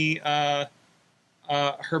seen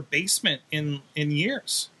her basement in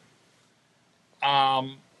years.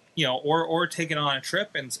 You know, or taken on a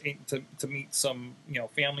trip and to meet some, you know,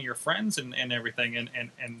 family or friends and everything,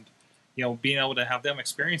 and you know, being able to have them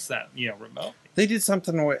experience that, you know, remotely. They did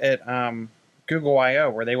something at Google I/O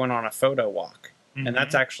where they went on a photo walk, and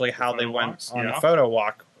that's actually how they went on a photo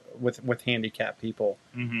walk with handicapped people,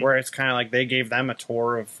 where it's kind of like they gave them a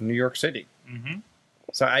tour of New York City.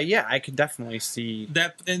 So I could definitely see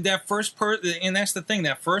that. And that first and that's the thing.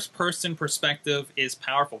 That first person perspective is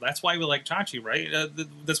powerful. That's why we like Chachi, right?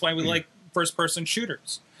 That's why we like first person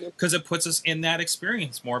shooters, because it puts us in that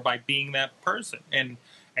experience more by being that person, and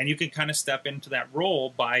you can kind of step into that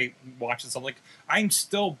role by watching something. Like, I'm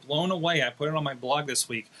still blown away. I put it on my blog this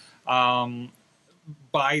week by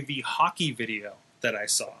the hockey video that I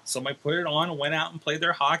saw. Somebody put it on and went out and played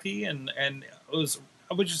their hockey, and I was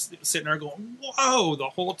just sitting there going, whoa, the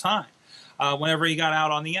whole time. Whenever he got out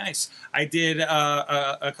on the ice, I did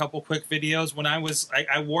a couple quick videos when I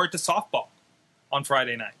wore it to softball on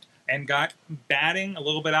Friday night and got batting a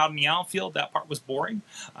little bit out in the outfield. That part was boring,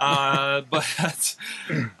 but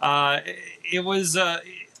it was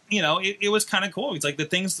you know, it was kind of cool. It's like the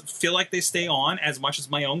things feel like they stay on as much as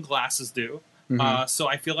my own glasses do. So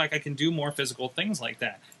I feel like I can do more physical things like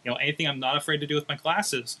that. You know, anything I'm not afraid to do with my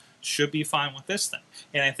glasses should be fine with this thing.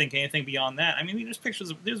 And I think anything beyond that, I mean, there's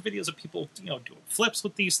videos of people, you know, doing flips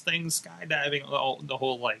with these things, skydiving, the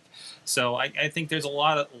whole like. So I think there's a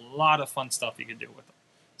lot of fun stuff you can do with them.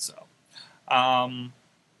 So,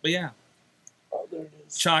 but yeah. Oh, there it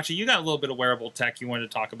is. Chachi, you got a little bit of wearable tech you wanted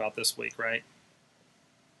to talk about this week, right?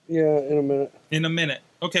 Yeah, in a minute. In a minute.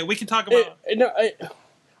 Okay, we can talk about...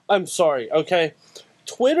 I'm sorry, okay?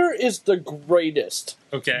 Twitter is the greatest.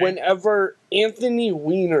 Okay. Whenever Anthony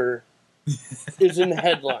Weiner is in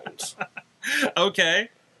headlines. Okay.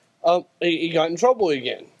 He got in trouble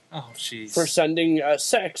again. Oh, jeez. For sending a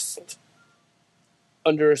sext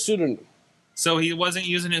under a pseudonym. So he wasn't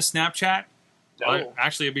using his Snapchat? No. Well,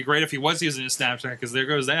 actually, it'd be great if he was using his Snapchat, because there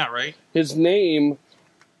goes that, right? His name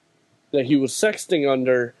that he was sexting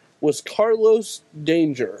under was Carlos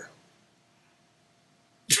Danger.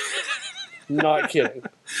 Not kidding.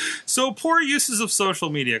 So poor uses of social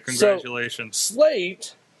media. Congratulations. So,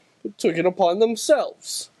 Slate took it upon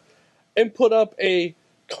themselves and put up a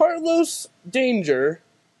Carlos Danger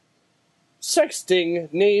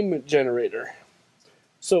sexting name generator.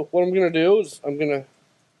 So what I'm going to do is I'm going to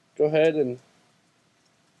go ahead and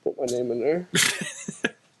put my name in there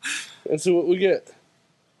and see what we get.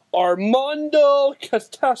 Armando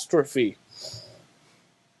Catastrophe.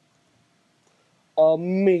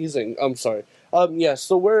 Amazing. I'm sorry. Yes,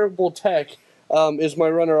 the wearable tech is my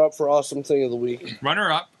runner-up for awesome thing of the week.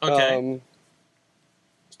 Runner up. Okay.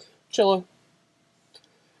 Chilla,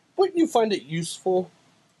 wouldn't you find it useful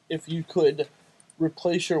if you could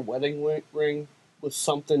replace your wedding ring with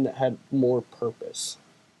something that had more purpose?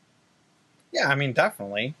 Yeah, I mean,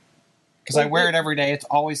 definitely. Because I wear it every day. It's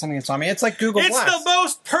always something that's on me. It's like Google it's Glass. the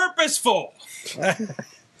most purposeful.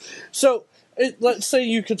 So, let's say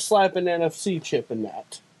you could slap an NFC chip in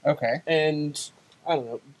that. Okay. And, I don't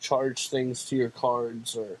know, charge things to your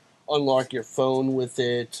cards or unlock your phone with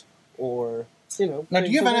it or, you know. Now,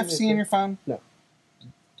 do you have NFC in your phone? No.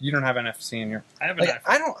 You don't have NFC in your... I have an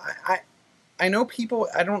iPhone. I know people...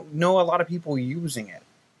 I don't know a lot of people using it.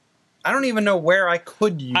 I don't even know where I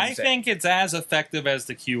could use it. I think it's as effective as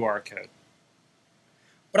the QR code.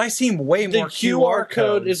 But I see way The more QR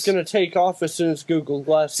code codes. is going to take off as soon as Google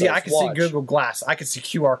Glass See, does. I can Watch. see Google Glass. I can see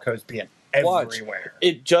QR codes being Watch. everywhere.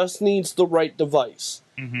 It just needs the right device.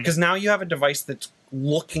 Because now you have a device that's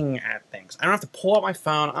looking at things. I don't have to pull out my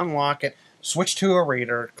phone, unlock it, switch to a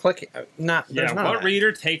reader, click it. There's none of What that.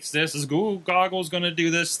 reader takes this? Is Google Goggles going to do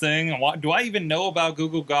this thing? Do I even know about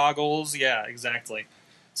Google Goggles? Yeah, exactly.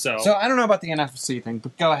 So I don't know about the NFC thing,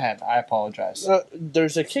 but go ahead. I apologize.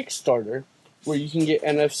 There's a Kickstarter where you can get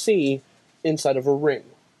NFC inside of a ring.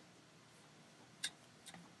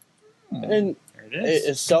 And there it is.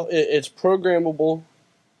 it's programmable,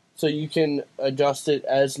 so you can adjust it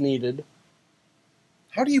as needed.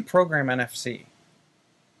 How do you program NFC?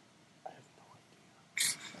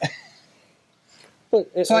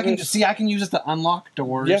 But So I can use it to unlock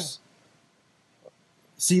doors. Yeah.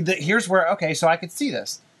 See, here's where, okay, so I could see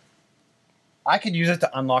this. I could use it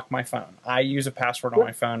to unlock my phone. I use a password on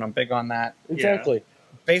my phone. I'm big on that. Exactly.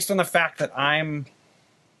 Based on the fact that I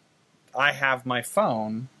have my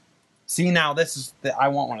phone. See, now I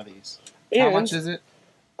want one of these. How And, much is it?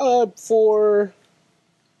 For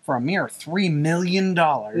For a mere $3 million.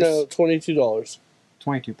 no, $22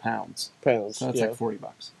 22 pounds. pounds. So that's yeah, like $40.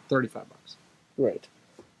 $35. right.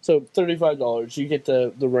 So $35, you get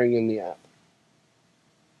the ring in the app,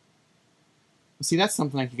 See, that's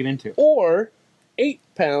something I could get into. or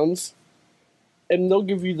 £8, and they'll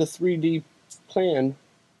give you the 3D plan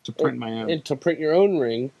To print my own. and to print your own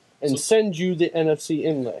ring and send you the NFC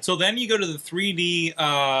inlay. So then you go to the 3D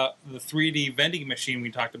vending machine we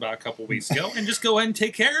talked about a couple weeks ago, and just go ahead and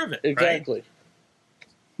take care of it. Exactly.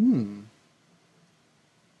 Now,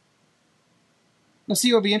 see,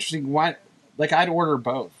 it would be interesting. Why? Like, I'd order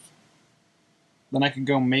both. Then I could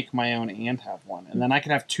go make my own and have one, and then I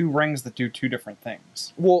could have two rings that do two different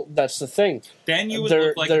things. Well, that's the thing. Then you would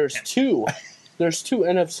look like there's a pen. two. There's two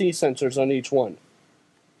NFC sensors on each one.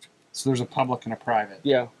 So there's a public and a private.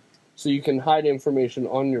 Yeah. So you can hide information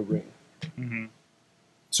on your ring. Mm-hmm.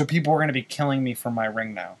 So people are going to be killing me for my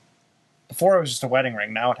ring now. Before it was just a wedding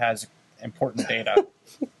ring. Now it has important data.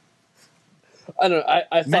 I don't know.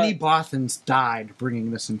 I Many thought, Bothans died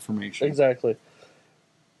bringing this information. exactly.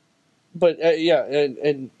 But yeah,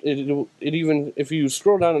 and it even, if you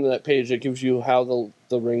scroll down into that page, it gives you how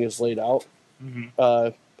the ring is laid out. Mm-hmm.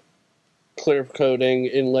 Clear coating,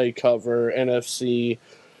 inlay cover, NFC,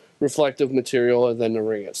 reflective material, and then the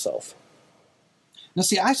ring itself. Now,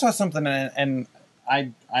 see, I saw something, and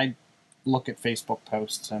I look at Facebook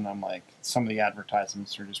posts, and I'm like, some of the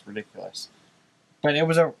advertisements are just ridiculous. But it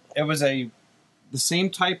was the same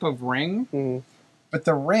type of ring, Mm-hmm. but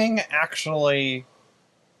the ring actually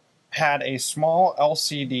had a small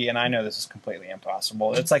LCD, and I know this is completely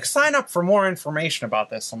impossible. It's like, sign up for more information about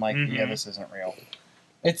this. I'm like, yeah, this isn't real.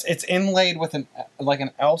 It's inlaid with an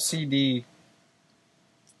LCD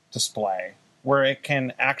display where it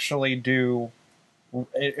can actually do.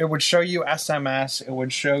 It would show you SMS. It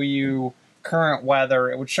would show you current weather.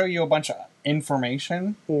 It would show you a bunch of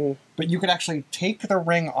information. Mm-hmm. But you could actually take the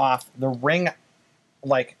ring off. The ring,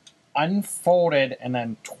 like, unfolded and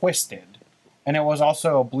then twisted. And it was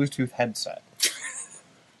also a Bluetooth headset.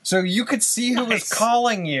 So you could see who was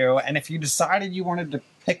calling you, and if you decided you wanted to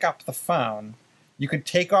pick up the phone, you could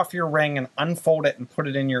take off your ring and unfold it and put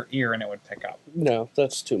it in your ear, and it would pick up. No,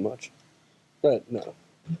 that's too much. But no.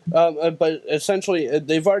 But essentially,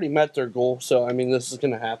 they've already met their goal, so I mean, this is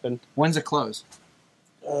going to happen. When's it close?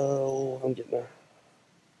 Oh, I'm getting there.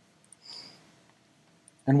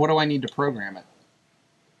 And what do I need to program it?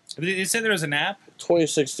 Did you say there was an app?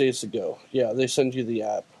 26 days ago. Yeah, they send you the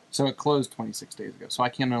app. So it closed 26 days ago, so I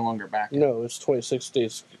can no longer back it. No, it's 26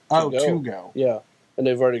 days to go. Yeah, and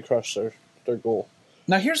they've already crushed their goal.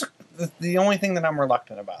 Now, here's the only thing that I'm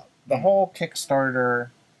reluctant about. The whole Kickstarter,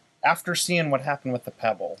 after seeing what happened with the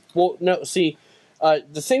Pebble. Well, no, see,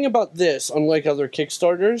 the thing about this, unlike other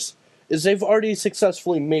Kickstarters, is they've already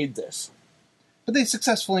successfully made this. But they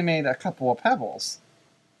successfully made a couple of Pebbles.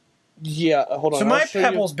 Yeah, hold on. So I'll my show you-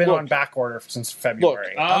 Pebble's been look, on back order since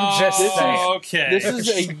February. Oh, I'm just saying. okay. This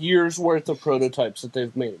is a year's worth of prototypes that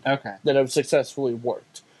they've made Okay. that have successfully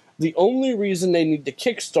worked. The only reason they need the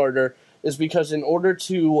Kickstarter is because in order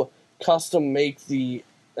to custom make the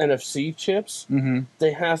NFC chips,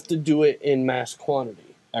 they have to do it in mass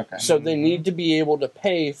quantity. Okay. So they need to be able to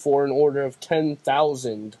pay for an order of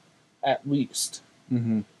 10,000 at least,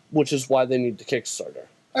 which is why they need the Kickstarter.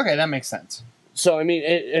 Okay, that makes sense. So I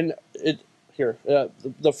mean,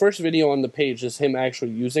 the first video on the page is him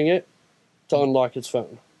actually using it to unlock his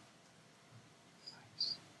phone.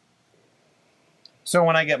 So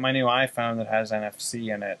when I get my new iPhone that has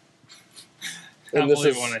NFC in it, I'll And this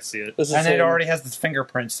believe is- it when I see it. This is and it him- already has this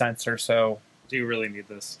fingerprint sensor, so Do you really need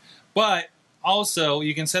this? But also,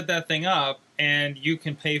 you can set that thing up, and you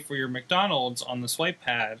can pay for your McDonald's on the swipe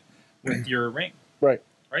pad with your ring. Right.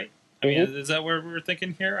 Right? I mean, is that what we're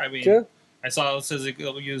thinking here? I mean, Yeah. I saw it says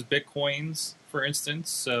it'll use Bitcoins, for instance,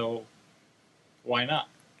 so why not?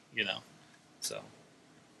 You know? So,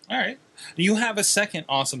 all right. You have a second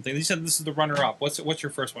awesome thing. You said this is the runner-up. What's your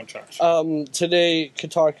first one, Josh? Today,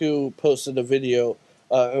 Kotaku posted a video,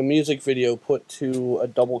 a music video put to a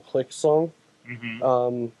double-click song.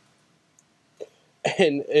 And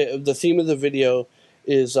the theme of the video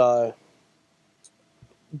is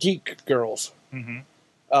geek girls. And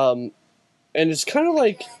it's kind of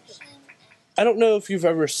like, I don't know if you've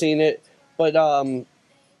ever seen it, but All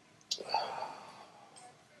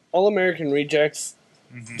American Rejects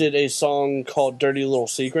did a song called Dirty Little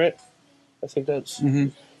Secret. I think that's...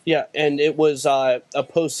 Yeah, and it was a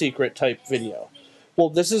post-secret type video. Well,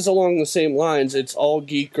 this is along the same lines. It's all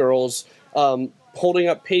geek girls holding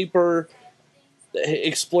up paper,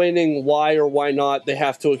 explaining why or why not they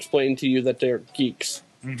have to explain to you that they're geeks.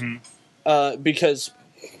 Because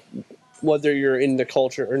whether you're in the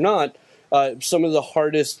culture or not, some of the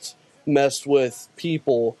hardest messed with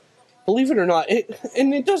people, believe it or not,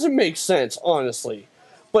 and it doesn't make sense, honestly,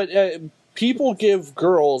 but people give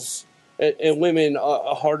girls and women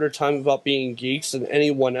a harder time about being geeks than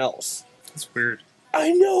anyone else. It's weird.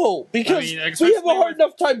 I know, because I mean, we have a especially hard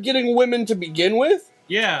enough time getting women to begin with.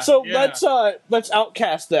 Yeah. So yeah. let's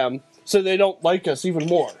outcast them so they don't like us even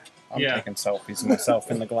more. I'm Yeah. taking selfies of myself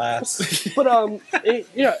in the glass. But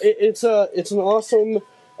it's an awesome,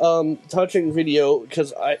 touching video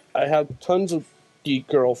because I have tons of geek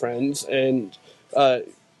girlfriends and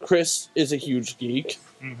Chris is a huge geek,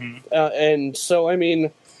 and so I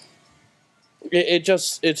mean,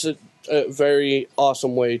 it's a very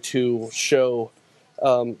awesome way to show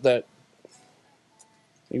that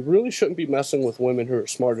you really shouldn't be messing with women who are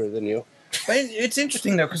smarter than you. But it's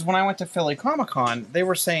interesting though, because when I went to Philly Comic-Con, they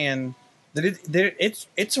were saying that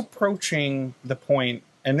it's approaching the point,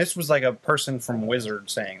 and this was like a person from Wizard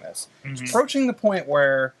saying this. It's approaching the point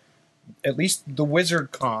where at least the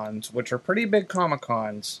Wizard cons, which are pretty big Comic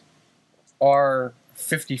Cons, are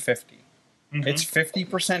 50-50. It's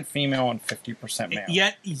 50% female and 50% male.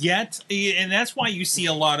 Yet, and that's why you see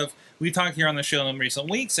a lot of. We talked here on the show in recent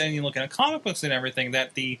weeks, and you look at comic books and everything.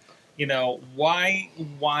 That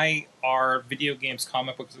why are video games,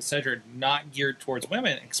 comic books, etc., not geared towards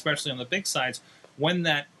women, especially on the big sides, when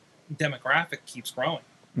that demographic keeps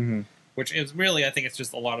growing? Which is really, I think, it's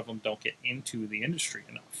just a lot of them don't get into the industry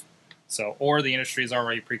enough. So, or the industry is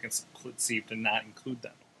already preconceived and not include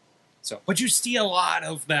them. So, but you see a lot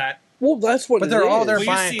of that. Well, that's what. But they're all there Well, you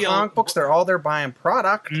buying see comic books. They're all there buying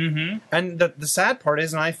product. And the sad part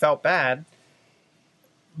is, and I felt bad,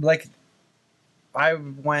 like, I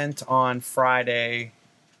went on Friday.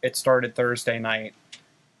 It started Thursday night.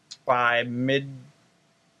 By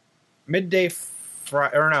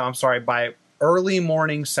by early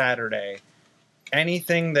morning Saturday,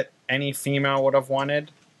 anything that any female would have wanted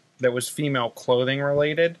that was female clothing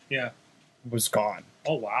related was gone.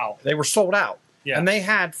 Oh wow! They were sold out. Yeah. And they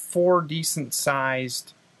had 4 decent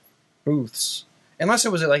sized booths. Unless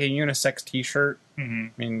it was like a unisex t-shirt. I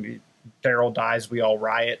mean, Daryl dies, we all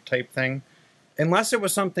riot type thing. Unless it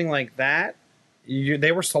was something like that,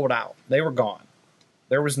 they were sold out. They were gone.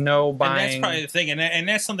 There was no buying. And that's probably the thing. And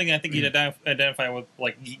that's something I think you'd identify with.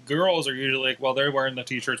 Like, girls are usually like, well, they're wearing the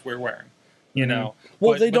t-shirts we're wearing. You know?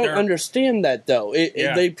 Well, But they don't they're- understand that, though.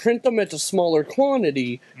 They print them at a smaller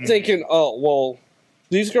quantity, thinking, oh, well,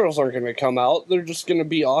 these girls aren't going to come out. They're just going to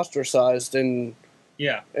be ostracized, and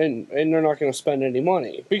Yeah. they're not going to spend any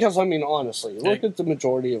money. Because, I mean, honestly, look at the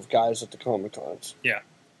majority of guys at the Comic-Cons. Yeah.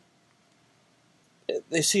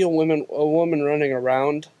 They see a woman running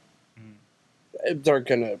around, they're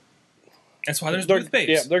going to... That's why there's They're- booth babes.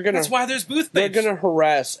 yeah, they're gonna- That's why there's booth They're babes. going to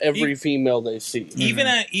harass every female they see. Even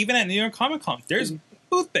at New York Comic Con, there's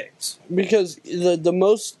booth babes. Because the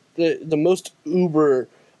most uber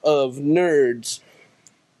of nerds,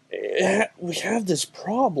 we have this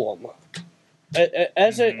problem.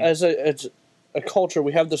 As a culture,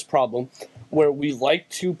 we have this problem where we like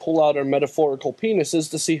to pull out our metaphorical penises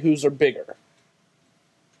to see whose are bigger.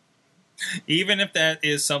 Even if that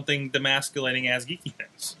is something demasculating as geeky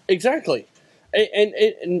things. Exactly.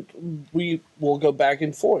 And we will go back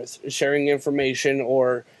and forth, sharing information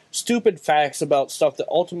or stupid facts about stuff that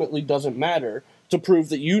ultimately doesn't matter to prove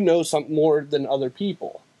that you know something more than other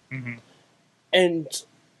people. Mm-hmm. And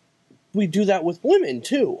we do that with women,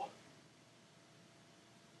 too.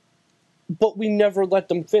 But we never let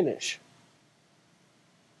them finish.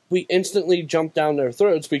 We instantly jump down their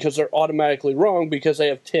throats because they're automatically wrong because they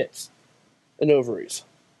have tits and ovaries.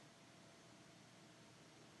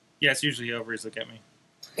 Yeah, it's usually ovaries that get me.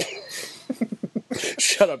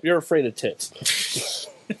 Shut up, you're afraid of tits.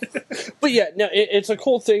 But yeah, no, it's a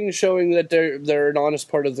cool thing showing that they're an honest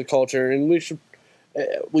part of the culture, and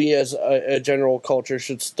we as a general culture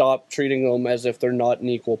should stop treating them as if they're not an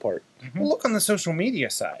equal part. Well, look on the social media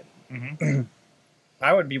side. Mm-hmm.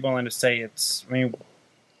 I would be willing to say it's. I mean, I'm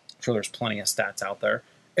sure there's plenty of stats out there.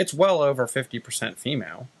 It's well over 50%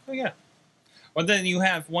 female. Oh yeah. Well, then you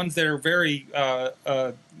have ones that are very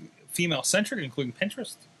female centric, including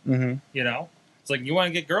Pinterest. Mm-hmm. You know, it's like you want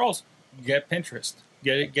to get girls, get Pinterest,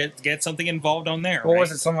 get something involved on there. What right?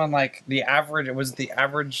 was it? Someone like the average. It was the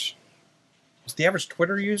average. Was the average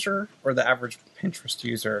Twitter user or the average Pinterest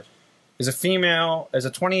user? Is a female, is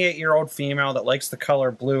a 28-year-old female that likes the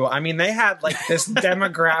color blue. I mean, they had like this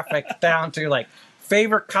demographic down to like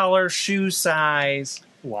favorite color, shoe size.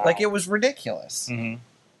 Wow. Like it was ridiculous. Mm-hmm.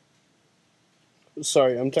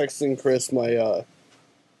 Sorry, I'm texting Chris my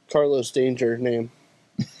Carlos Danger name.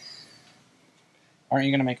 Aren't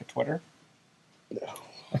you going to make a Twitter?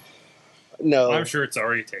 No. I'm sure it's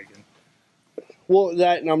already taken. Well,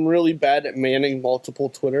 that, and I'm really bad at manning multiple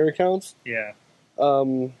Twitter accounts. Yeah.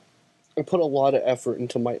 I put a lot of effort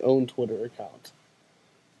into my own Twitter account.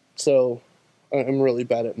 So, I'm really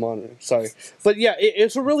bad at monitoring. Sorry. But yeah,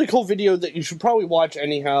 it's a really cool video that you should probably watch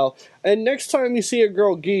anyhow. And next time you see a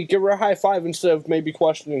girl geek, give her a high five instead of maybe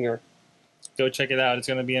questioning her. Go check it out. It's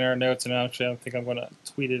going to be in our notes, and actually, I think I'm going to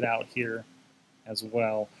tweet it out here as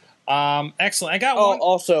well. Excellent. I got Oh, one.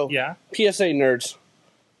 also, Yeah. PSA nerds,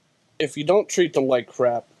 if you don't treat them like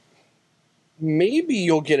crap, maybe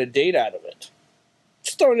you'll get a date out of it.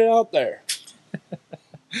 Just throwing it out there.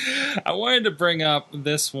 I wanted to bring up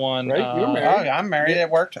this one. Right, you're Oh, married. yeah, I'm married. It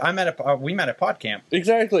worked. I met we met at PodCamp.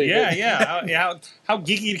 Exactly. Yeah. How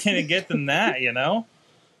geeky can it get than that, you know?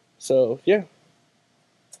 So, yeah.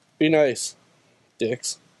 Be nice,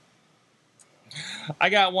 dicks. I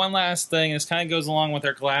got one last thing. This kind of goes along with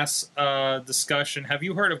our glass discussion. Have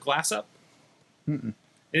you heard of GlassUp? Mm-mm.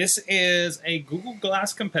 This is a Google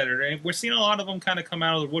Glass competitor, and we're seeing a lot of them kind of come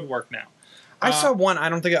out of the woodwork now. I saw one. I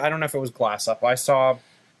don't know if it was glass up. I saw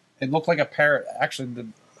it looked like a pair. Actually, the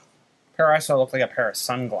pair I saw looked like a pair of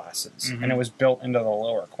sunglasses, and it was built into the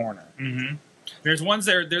lower corner. Mm-hmm. There's ones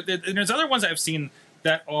there. There's other ones I've seen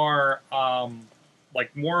that are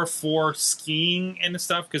like more for skiing and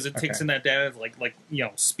stuff because it takes Okay. in that data like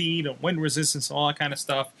speed and wind resistance and all that kind of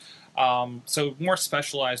stuff. So more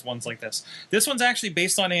specialized ones like this. This one's actually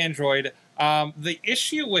based on Android. The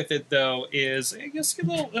issue with it though is you'll see a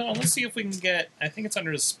little. Let's see if we can get. I think it's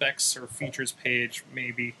under the specs or features page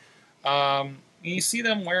maybe. You see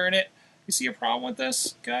them wearing it. You see a problem with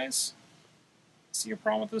this, guys? See a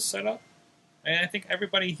problem with this setup? And I think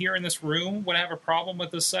everybody here in this room would have a problem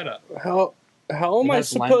with this setup. How am It I has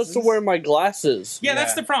supposed to lenses? wear my glasses? Yeah,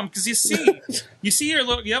 that's Yeah. the problem because you see your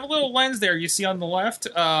little, you have a little lens there. You see on the left,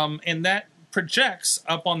 and that projects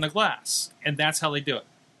up on the glass, and that's how they do it,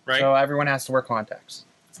 right? So everyone has to wear contacts.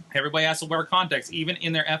 Everybody has to wear contacts, even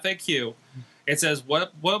in their FAQ. It says,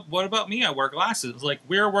 "What about me? I wear glasses." It's like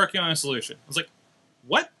we're working on a solution. I was like,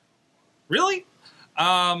 "What? Really?"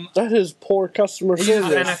 That is poor customer Use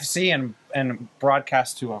service. NFC and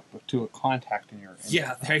broadcast to a contact in your.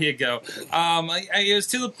 Yeah, there you go. It was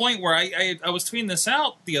to the point where I was tweeting this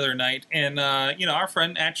out the other night, and our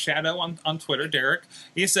friend at Shadow on Twitter, Derek,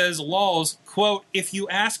 he says, "Lols, quote, if you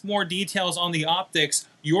ask more details on the optics,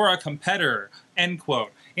 you're a competitor," end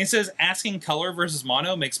quote. He says, asking color versus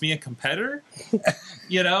mono makes me a competitor.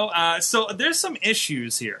 So there's some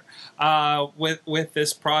issues here with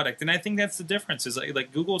this product, and I think that's the difference. Is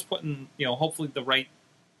like Google's putting hopefully the right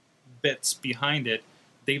bits behind it.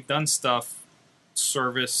 They've done stuff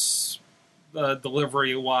service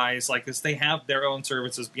delivery wise, like this, they have their own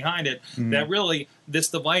services behind it. That really this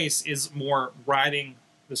device is more riding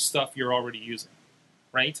the stuff you're already using,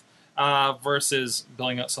 right? Versus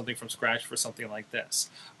building up something from scratch for something like this.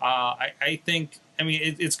 I think, I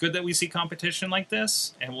mean, it's good that we see competition like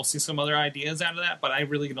this, and we'll see some other ideas out of that. But I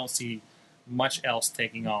really don't see much else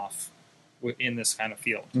taking off in this kind of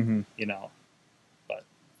field, you know. But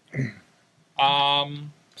what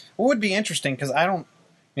would be interesting, because I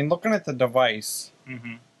mean, looking at the device,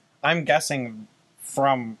 I'm guessing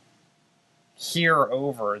from here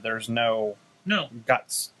over, there's no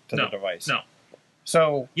guts to the device. No.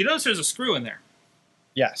 So You notice there's a screw in there.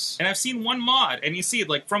 yes, And I've seen one mod, and you see it,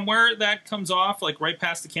 like, from where that comes off, like, right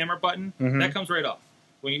past the camera button, that comes right off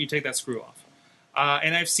when you take that screw off.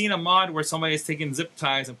 And I've seen a mod where somebody has taken zip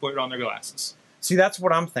ties and put it on their glasses. see, that's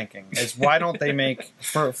what I'm thinking. Is why don't they make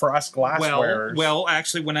for us glass wearers? Well,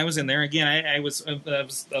 actually, when I was in there again, I was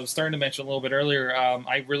starting to mention a little bit earlier.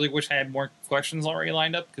 I really wish I had more questions already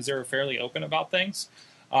lined up because they were fairly open about things.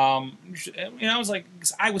 I was like,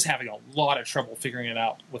 I was having a lot of trouble figuring it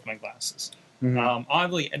out with my glasses.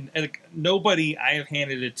 Oddly, and nobody I have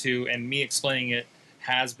handed it to and me explaining it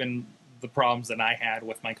has been the problems that I had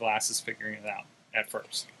with my glasses figuring it out at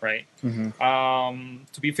first, right?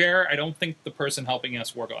 To be fair, I don't think the person helping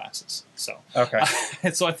us wore glasses, so Okay.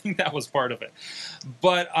 so I think that was part of it.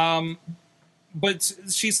 But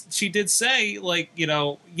she did say, like, you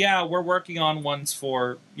know, yeah, we're working on ones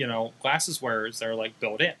for, you know, glasses wearers that are like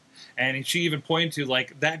built in. And she even pointed to,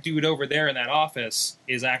 like, that dude over there in that office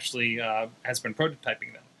is actually has been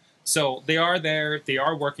prototyping them. So they are there. They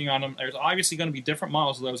are working on them. There's obviously going to be different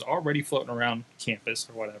models of those already floating around campus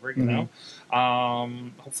or whatever, you know.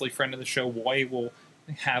 Hopefully, friend of the show, Roy, will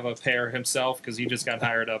have a pair himself because he just got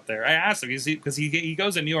hired up there. I asked him because he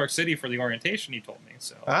goes to New York City for the orientation, he told me.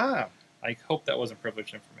 So I hope that wasn't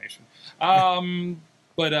privileged information.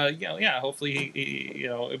 But yeah, hopefully he, you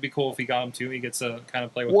know, it'd be cool if he got him too. He gets to kind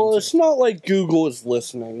of play with. Well, them it's not like Google is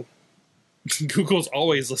listening. Google's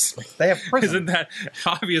always listening. They have prison. Isn't that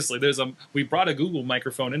obviously? We brought a Google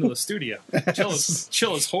microphone into the studio.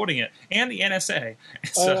 Chill is holding it, and the NSA.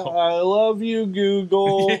 So I love you,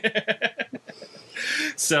 Google.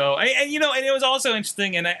 So, and it was also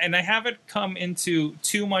interesting, and I haven't come into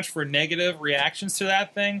too much for negative reactions to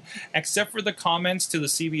that thing, except for the comments to the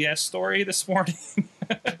CBS story this morning.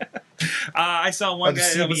 I saw one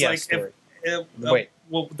guy that was like, I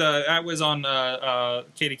was on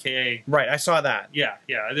KDKA. Right, I saw that. Yeah.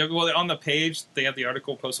 Well, on the page, they have the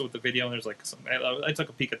article posted with the video, and there's like I took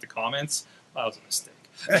a peek at the comments. That was a mistake.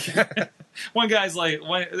 One guy's like,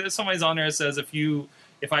 somebody's on there that says,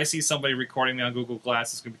 if I see somebody recording me on Google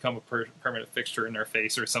Glass, it's going to become a permanent fixture in their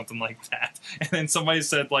face or something like that. And then somebody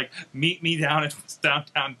said, like, meet me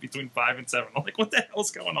downtown between 5 and 7. I'm like, what the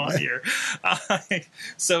hell's going on here?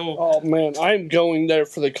 Oh, man, I'm going there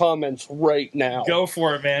for the comments right now. Go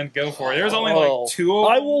for it, man. Go for it. There's only like 2 of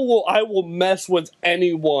them. I will mess with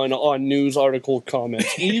anyone on news article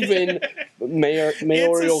comments, even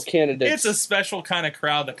mayoral candidates. It's a special kind of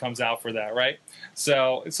crowd that comes out for that, right?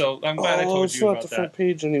 So I'm glad I told you about that. It's not the front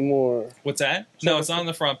page anymore. What's that? No, it's on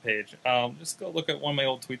the front page. Just go look at one of my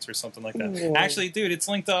old tweets or something like that. Yeah. Actually, dude, it's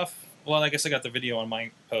linked off. Well, I guess I got the video on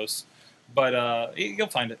my post, but you'll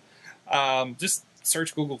find it. Just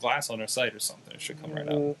search Google Glass on their site or something. It should come right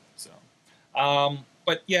up. So,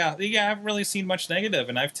 but yeah, I haven't really seen much negative,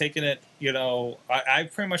 and I've taken it. You know,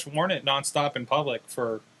 I've pretty much worn it nonstop in public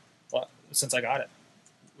since I got it,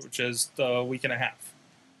 which is the week and a half.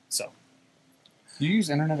 So. Do you use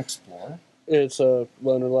Internet Explorer? It's a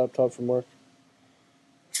loaner laptop from work.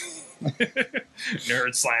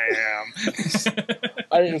 Nerd slam.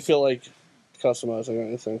 I didn't feel like customizing or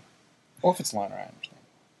anything. Or if it's loaner, I understand.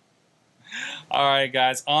 All right,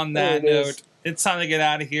 guys. On that note, it's time to get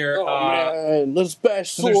out of here. Oh, man. Let's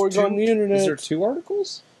bash Sorg on the internet. Is there 2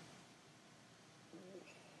 articles?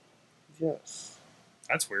 Yes.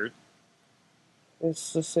 That's weird.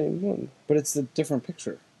 It's the same one. But it's a different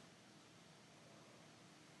picture.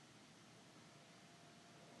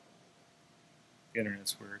 The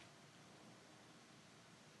internet's weird.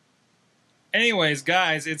 Anyways,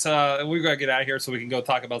 guys, it's we gotta get out of here so we can go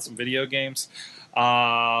talk about some video games.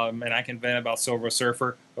 And I can vent about Silver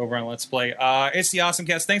Surfer over on Let's Play. It's the Awesome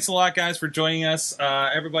Cast. Thanks a lot, guys, for joining us.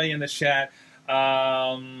 Everybody in the chat.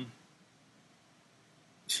 Tony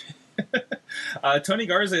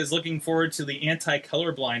Garza is looking forward to the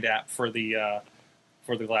anti-colorblind app for the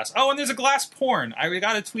glass. Oh, and there's a glass porn. I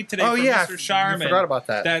got a tweet today from Mr. Sharman. I forgot about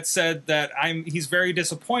that. That said that he's very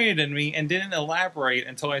disappointed in me and didn't elaborate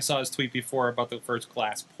until I saw his tweet before about the first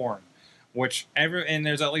glass porn, and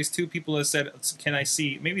there's at least 2 people that said, "Can I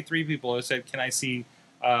see?" Maybe 3 people that said, "Can I see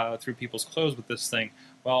through people's clothes with this thing?"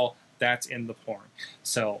 Well, that's in the porn.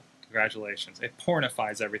 So congratulations, it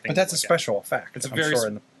pornifies everything. But that's a you look at. special effect. It's a I'm very sure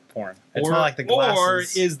in the porn. It's not like the glasses. Or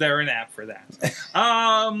is there an app for that?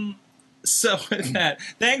 So with that,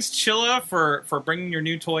 thanks Chilla for bringing your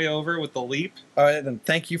new toy over with the Leap. Then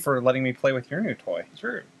thank you for letting me play with your new toy.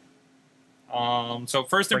 Sure. So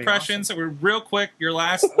first Pretty impressions. So we're real quick. Your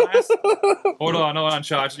last. hold on,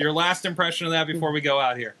 Josh. Your last impression of that before we go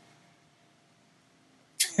out here.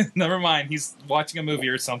 Never mind. He's watching a movie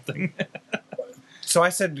or something. So I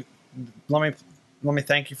said, let me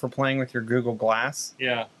thank you for playing with your Google Glass.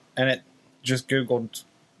 Yeah. And it just Googled,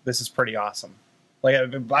 "This is pretty awesome." Like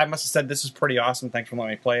I must have said, "This is pretty awesome. Thanks for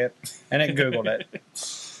letting me play it," and it Googled it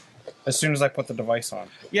as soon as I put the device on.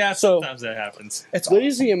 Yeah. Sometimes that happens. It's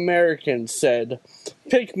Lazy American said,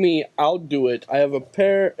 "Pick me, I'll do it. I have a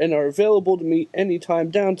pair and are available to meet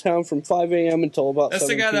anytime downtown from 5 a.m. until about That's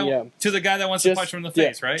 7 the guy p.m. the guy that wants to punch him in the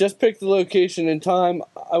face, right? Just pick the location and time.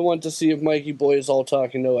 I want to see if Mikey Boy is all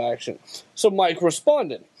talk and no action." So Mike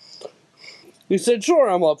responded. He said, "Sure,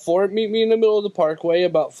 I'm up for it. Meet me in the middle of the parkway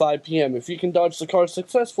about 5 p.m. If you can dodge the car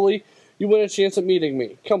successfully, you win a chance at meeting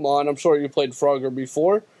me. Come on, I'm sure you played Frogger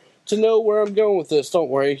before. To know where I'm going with this, don't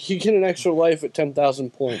worry. You get an extra life at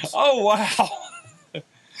 10,000 points." Oh wow!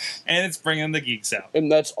 And it's bringing the geeks out. And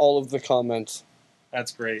that's all of the comments.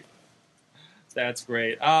 That's great. That's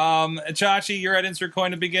great. Chachi, you're at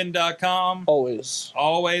InsertCoinToBegin.com. Always.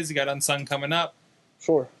 Always. You got Unsung coming up.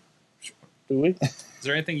 Sure. Do we? Is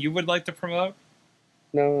there anything you would like to promote?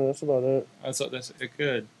 No, that's about it. That's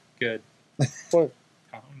good. What?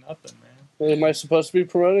 Oh, nothing, man. Am I supposed to be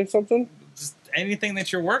promoting something? Just anything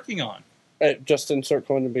that you're working on. Just insert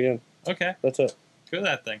coin to begin. Okay. That's it. Good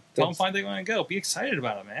that thing. Tell them find they want to go. Be excited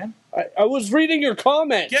about it, man. I was reading your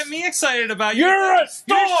comments. Get me excited about You're your a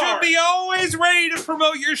star! You should be always ready to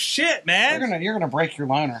promote your shit, man. You're gonna break your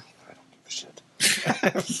liner. Shit.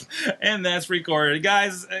 And that's recorded.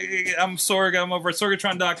 Guys, I'm Sorg. I'm over at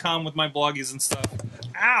Sorgatron.com with my bloggies and stuff.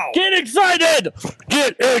 Ow! Get excited!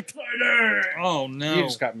 Get excited! Oh, no. You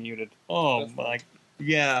just got muted. Oh, my.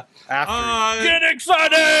 Yeah. After. Get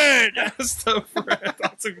excited! That's over at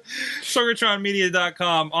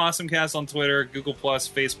Sorgatronmedia.com. AwesomeCast on Twitter, Google+,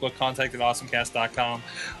 Facebook, contact at AwesomeCast.com.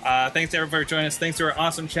 Thanks to everybody for joining us. Thanks to our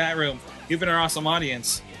awesome chat room. You've been our awesome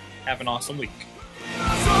audience. Have an awesome week.